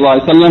Prophet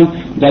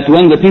ﷺ, that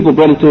when the people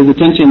brought it to his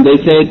attention, they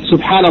said,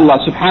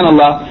 Subhanallah,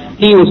 Subhanallah,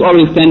 he was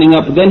already standing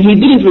up. Then he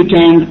didn't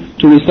return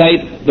to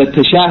recite the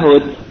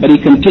tashahhud, but he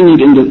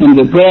continued in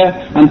the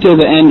prayer until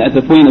the end at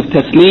the point of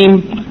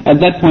taslim. At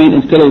that point,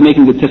 instead of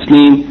making the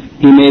taslim,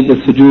 he made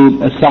the sujood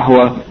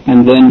as-sahwa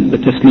and then the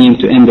taslim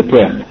to end the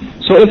prayer.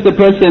 So if the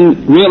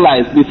person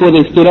realized before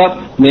they stood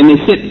up, they may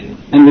sit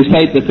and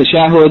recite the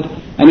tashahhud,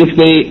 and if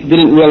they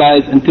didn't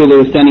realize until they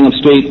were standing up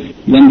straight,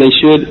 then they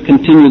should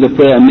continue the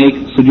prayer and make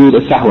sujood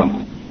as-sahwa.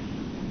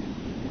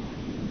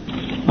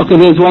 Okay,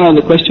 there's one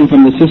other question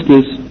from the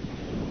sisters.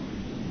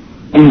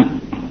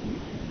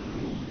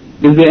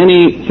 Is there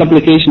any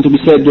supplication to be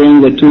said during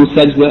the two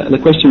sajda? The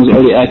question was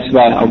already asked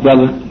by our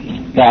brother.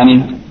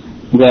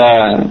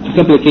 The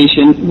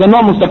supplication, the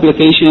normal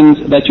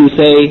supplications that you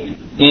say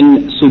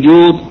in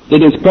sujood,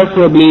 it is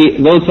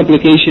preferably those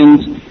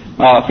supplications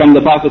from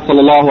the Prophet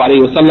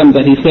ﷺ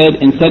that he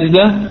said in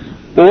sajda,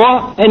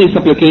 or any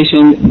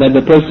supplication that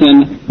the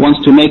person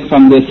wants to make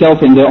from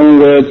themselves in their own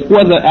words,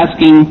 whether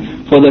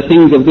asking for the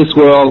things of this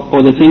world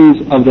or the things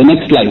of the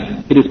next life.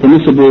 It is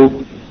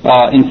permissible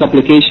in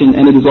supplication,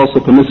 and it is also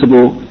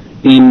permissible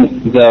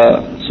in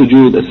the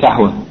sujood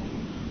as-sahwa.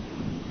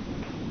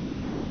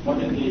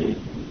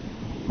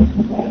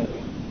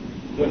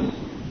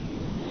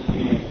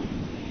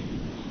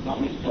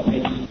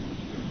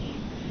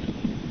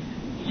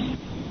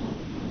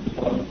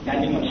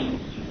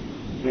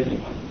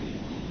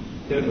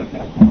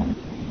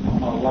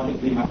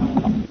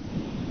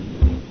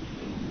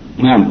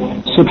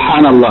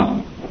 Subhanallah.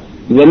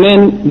 The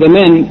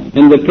men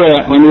in the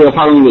prayer, when we are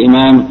following the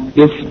Imam,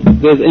 if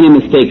there's any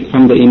mistake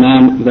from the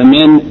Imam, the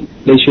men,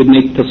 they should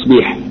make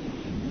tasbih.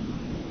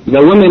 The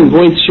women's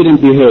voice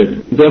shouldn't be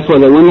heard. Therefore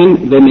the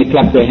women, they may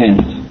clap their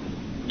hands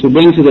to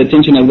bring to the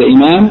attention of the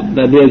Imam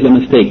that there's a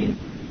mistake.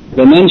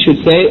 The men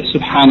should say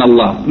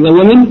Subhanallah. The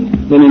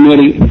women, they may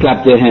merely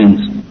clap their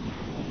hands.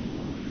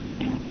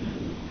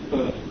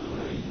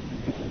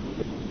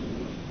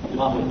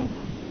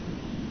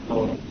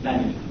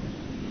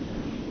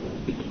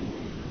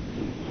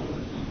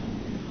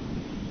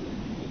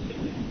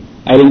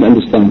 I didn't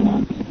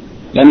understand.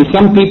 And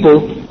some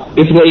people,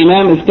 if the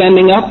Imam is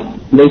standing up,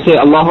 they say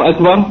Allahu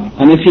Akbar,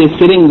 and if he is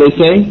sitting, they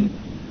say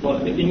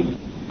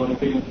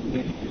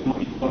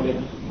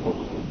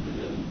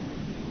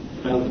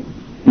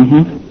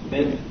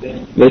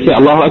they say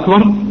Allahu Akbar,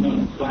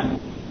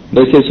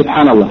 they say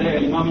Subhanallah.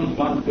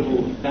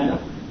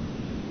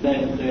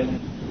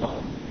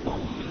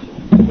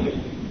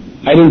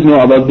 I don't know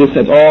about this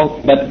at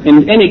all, but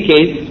in any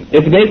case,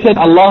 if they said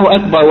Allahu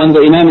Akbar when the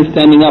Imam is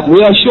standing up,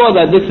 we are sure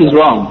that this is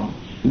wrong.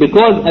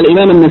 Because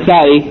Al-Imam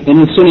al-Nasa'i in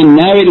his Sunan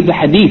narrated the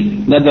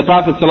hadith that the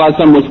Prophet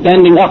ﷺ was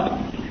standing up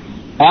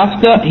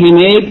after he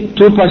made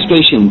two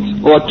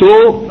prostrations or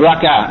two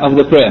rak'ah of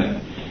the prayer.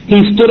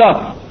 He stood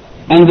up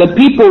and the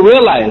people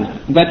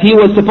realized that he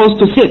was supposed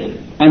to sit,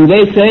 and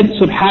they said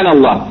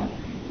Subhanallah.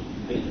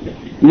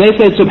 They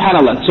said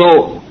Subhanallah.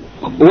 So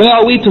where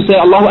are we to say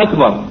Allahu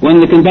Akbar when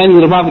the companions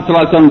of the Prophet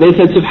ﷺ, they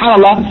said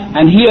Subhanallah,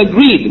 and he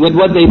agreed with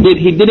what they did.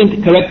 He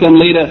didn't correct them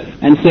later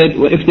and said,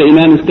 well, if the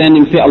Imam is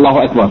standing, say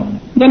Allahu Akbar.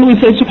 Then we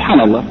say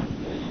Subhanallah.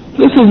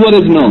 This is what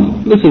is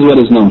known. This is what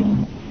is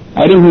known.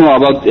 I don't know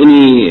about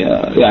any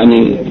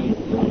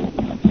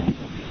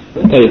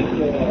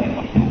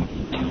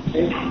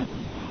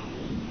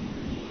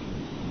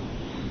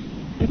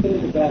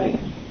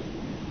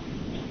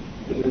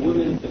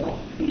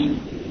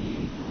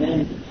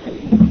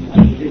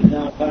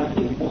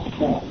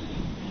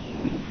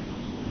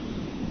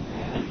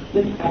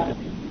This happened.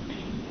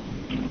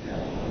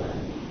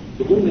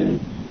 The women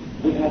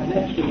would have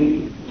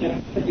naturally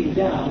kept sitting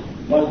down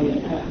while the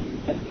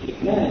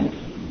men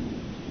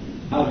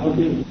are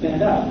hoping to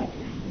stand up.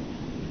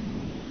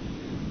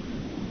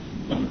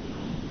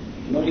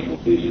 No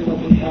confusion what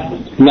would happen?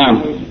 No.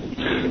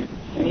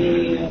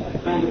 Any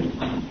kind of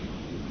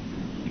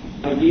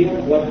idea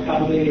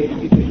how they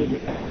should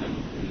react?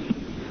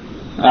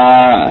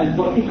 And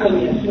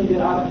particularly, I assume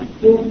there are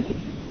still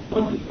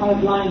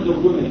 25 lines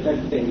of women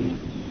that say.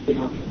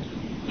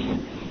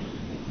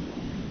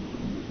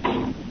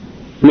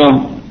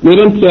 No, we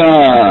don't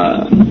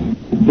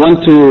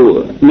want to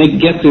make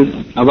guesses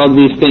about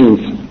these things,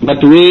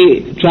 but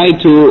we try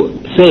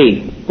to say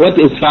what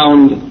is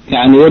found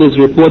and what is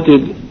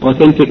reported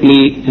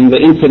authentically in the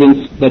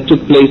incidents that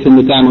took place in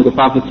the time of the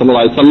Prophet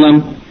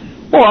ﷺ,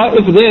 or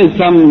if there is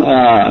some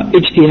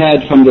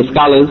ijtihad from the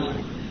scholars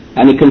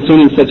and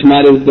concerning such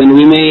matters, then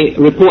we may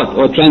report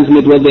or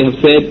transmit what they have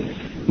said.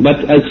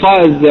 But as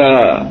far as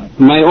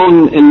in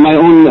my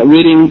own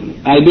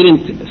reading, I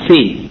didn't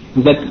see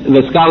that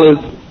the scholars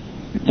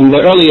in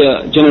the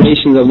earlier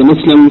generations of the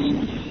Muslims,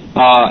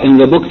 in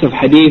the books of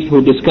hadith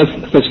who discuss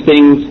such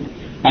things,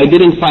 I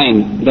didn't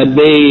find that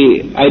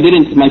I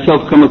didn't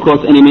myself come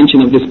across any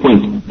mention of this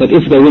point, that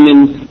if the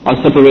women are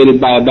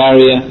separated by a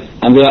barrier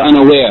and they are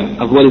unaware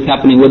of what is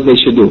happening, what they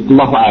should do.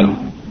 Allahu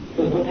A'lam.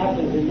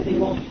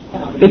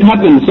 It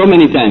happened so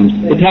many times.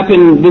 It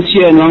happened this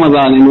year in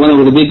Ramadan in one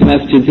of the big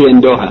masjids here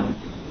in Doha.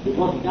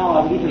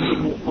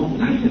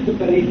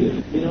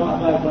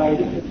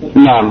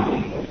 No.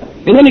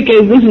 In any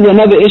case, this is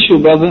another issue,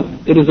 brother.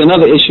 It is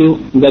another issue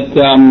that...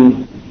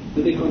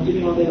 do they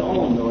continue on their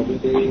own, or what do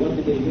they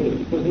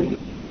do?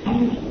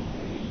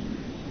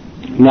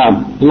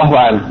 No. Allahu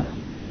A'lam.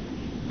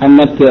 I'm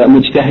not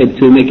mujtahid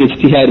to make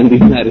ijtihad in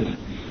these matters.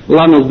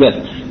 Allah knows best.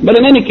 But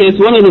in any case,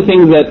 one of the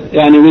things that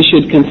we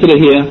should consider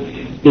here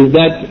is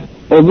that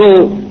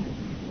although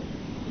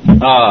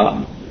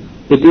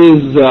it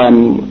is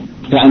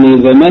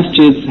the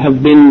masjids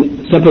have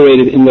been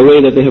separated in the way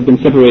that they have been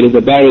separated,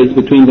 the barriers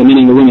between the men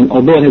and the women,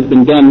 although it has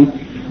been done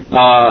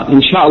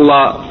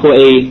inshallah for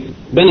a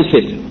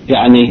benefit,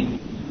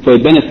 for a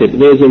benefit.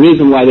 There is a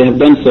reason why they have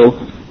done so,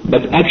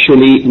 but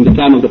actually in the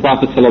time of the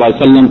Prophet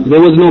ﷺ there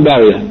was no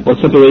barrier or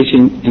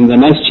separation in the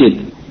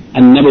masjid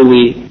and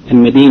Nabawi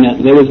in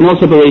Medina. There was no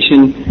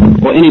separation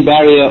or any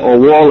barrier or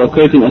wall or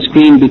curtain or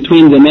screen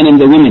between the men and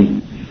the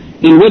women.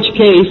 In which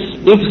case,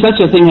 if such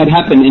a thing had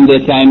happened in their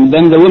time,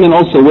 then the women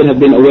also would have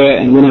been aware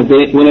and would have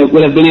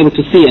been able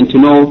to see and to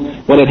know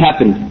what had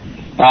happened.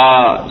 The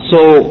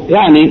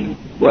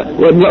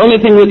only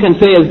thing we can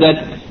say is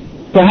that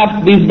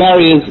perhaps these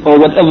barriers or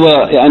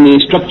whatever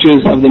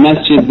structures of the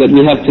masjid that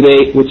we have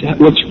today,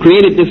 which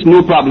created this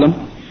new problem,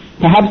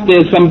 perhaps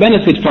there is some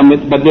benefit from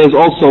it, but there is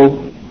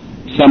also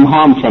some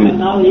harm from it.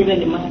 Now even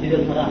the masjid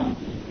al-Haram.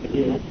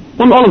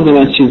 On all of the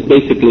masjids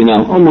basically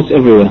now, almost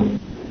everywhere.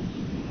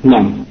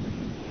 No.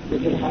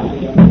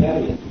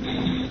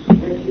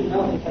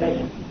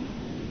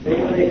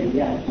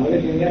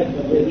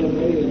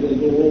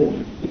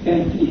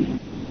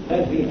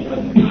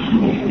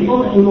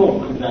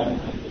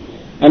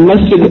 And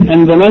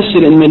the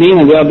masjid in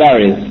Medina, there are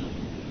barriers.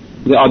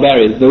 There are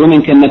barriers. The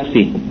women cannot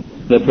see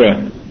the prayer.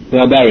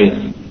 There are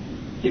barriers.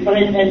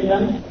 Different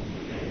entrance?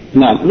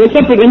 No. The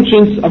separate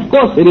entrance, of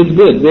course, it is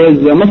good. There is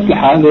a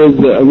maslaha, there is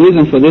a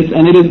reason for this,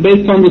 and it is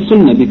based on the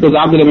sunnah, because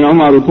Abdullah ibn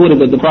Umar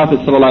reported that the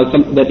Prophet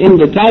ﷺ, that in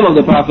the time of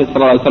the Prophet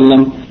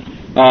ﷺ,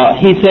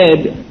 he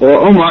said,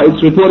 or Umar,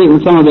 it's reported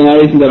in some of the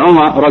narrations that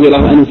Umar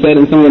radiallahu anhu said,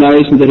 in some of the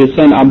narrations that his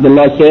son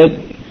Abdullah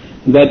said,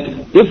 that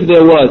if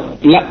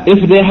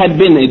there had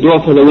been a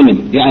door for the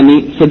women,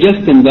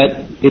 suggesting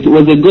that it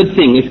was a good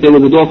thing if there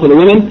was a door for the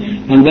women,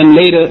 and then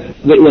later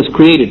it was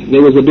created,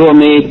 there was a door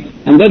made,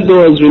 and that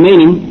door is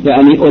remaining,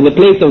 or the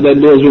place of that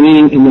door is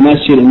remaining in the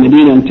masjid in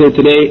Medina until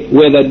today,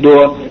 where that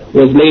door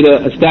was later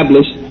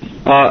established.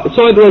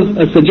 So it was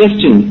a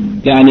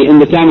suggestion, in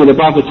the time of the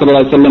Prophet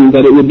ﷺ,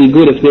 that it would be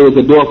good if there was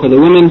a door for the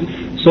women,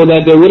 so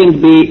that there wouldn't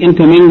be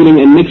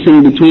intermingling and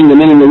mixing between the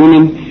men and the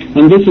women.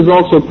 And this is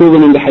also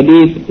proven in the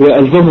hadith where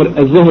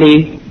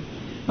Al-Zuhri,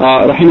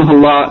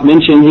 rahimahullah,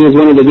 mentioned, he was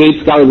one of the great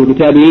scholars of the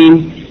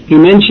Tabi'een, he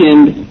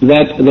mentioned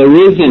that the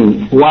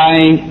reason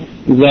why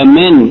the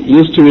men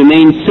used to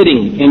remain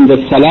sitting in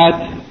the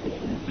salat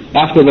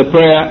after the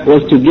prayer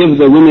was to give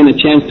the women a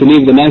chance to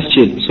leave the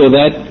masjid, so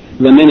that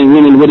the men and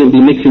women wouldn't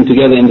be mixing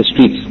together in the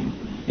streets.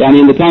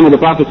 In the time of the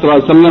Prophet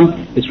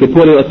ﷺ, it's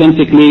reported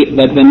authentically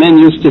that the men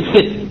used to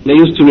sit, they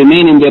used to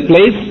remain in their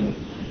place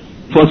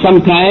for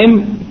some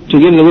time to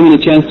give the women a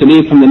chance to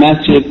leave from the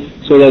masjid,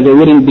 so that there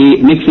wouldn't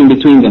be mixing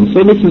between them.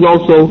 So this is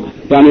also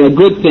a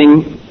good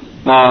thing,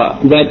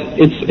 that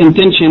its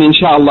intention,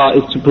 inshallah,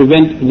 is to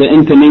prevent the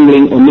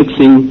intermingling or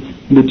mixing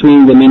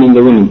between the men and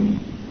the women.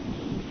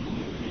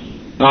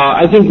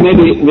 I think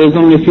maybe there's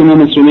only a few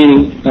moments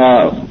remaining,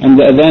 and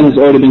the adhan has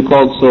already been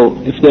called, so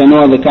if there are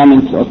no other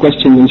comments or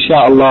questions,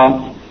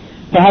 inshallah,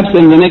 perhaps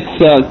in the next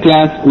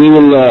class we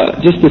will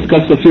just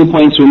discuss a few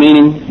points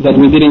remaining that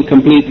we didn't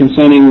complete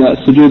concerning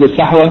sujood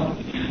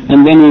al-sahwa,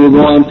 and then we will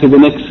go on to the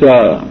next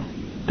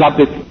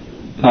topic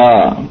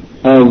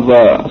of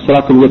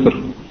salat al-witr.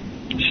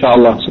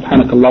 Inshallah.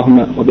 Subhanak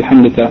Allahumma wa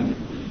bihamdika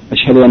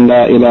ashhadu an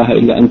la ilaha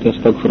illa anta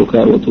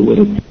astaghfiruka wa atubu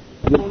ilayk.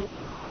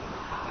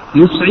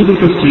 يسعد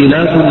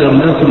تسجيلات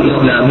الإرناس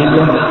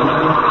الإسلامية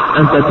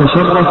أن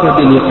تتشرف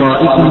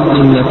بلقائكم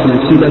ضمن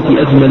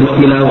سلسلة أجمل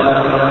التلاوة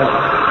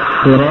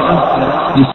قراءة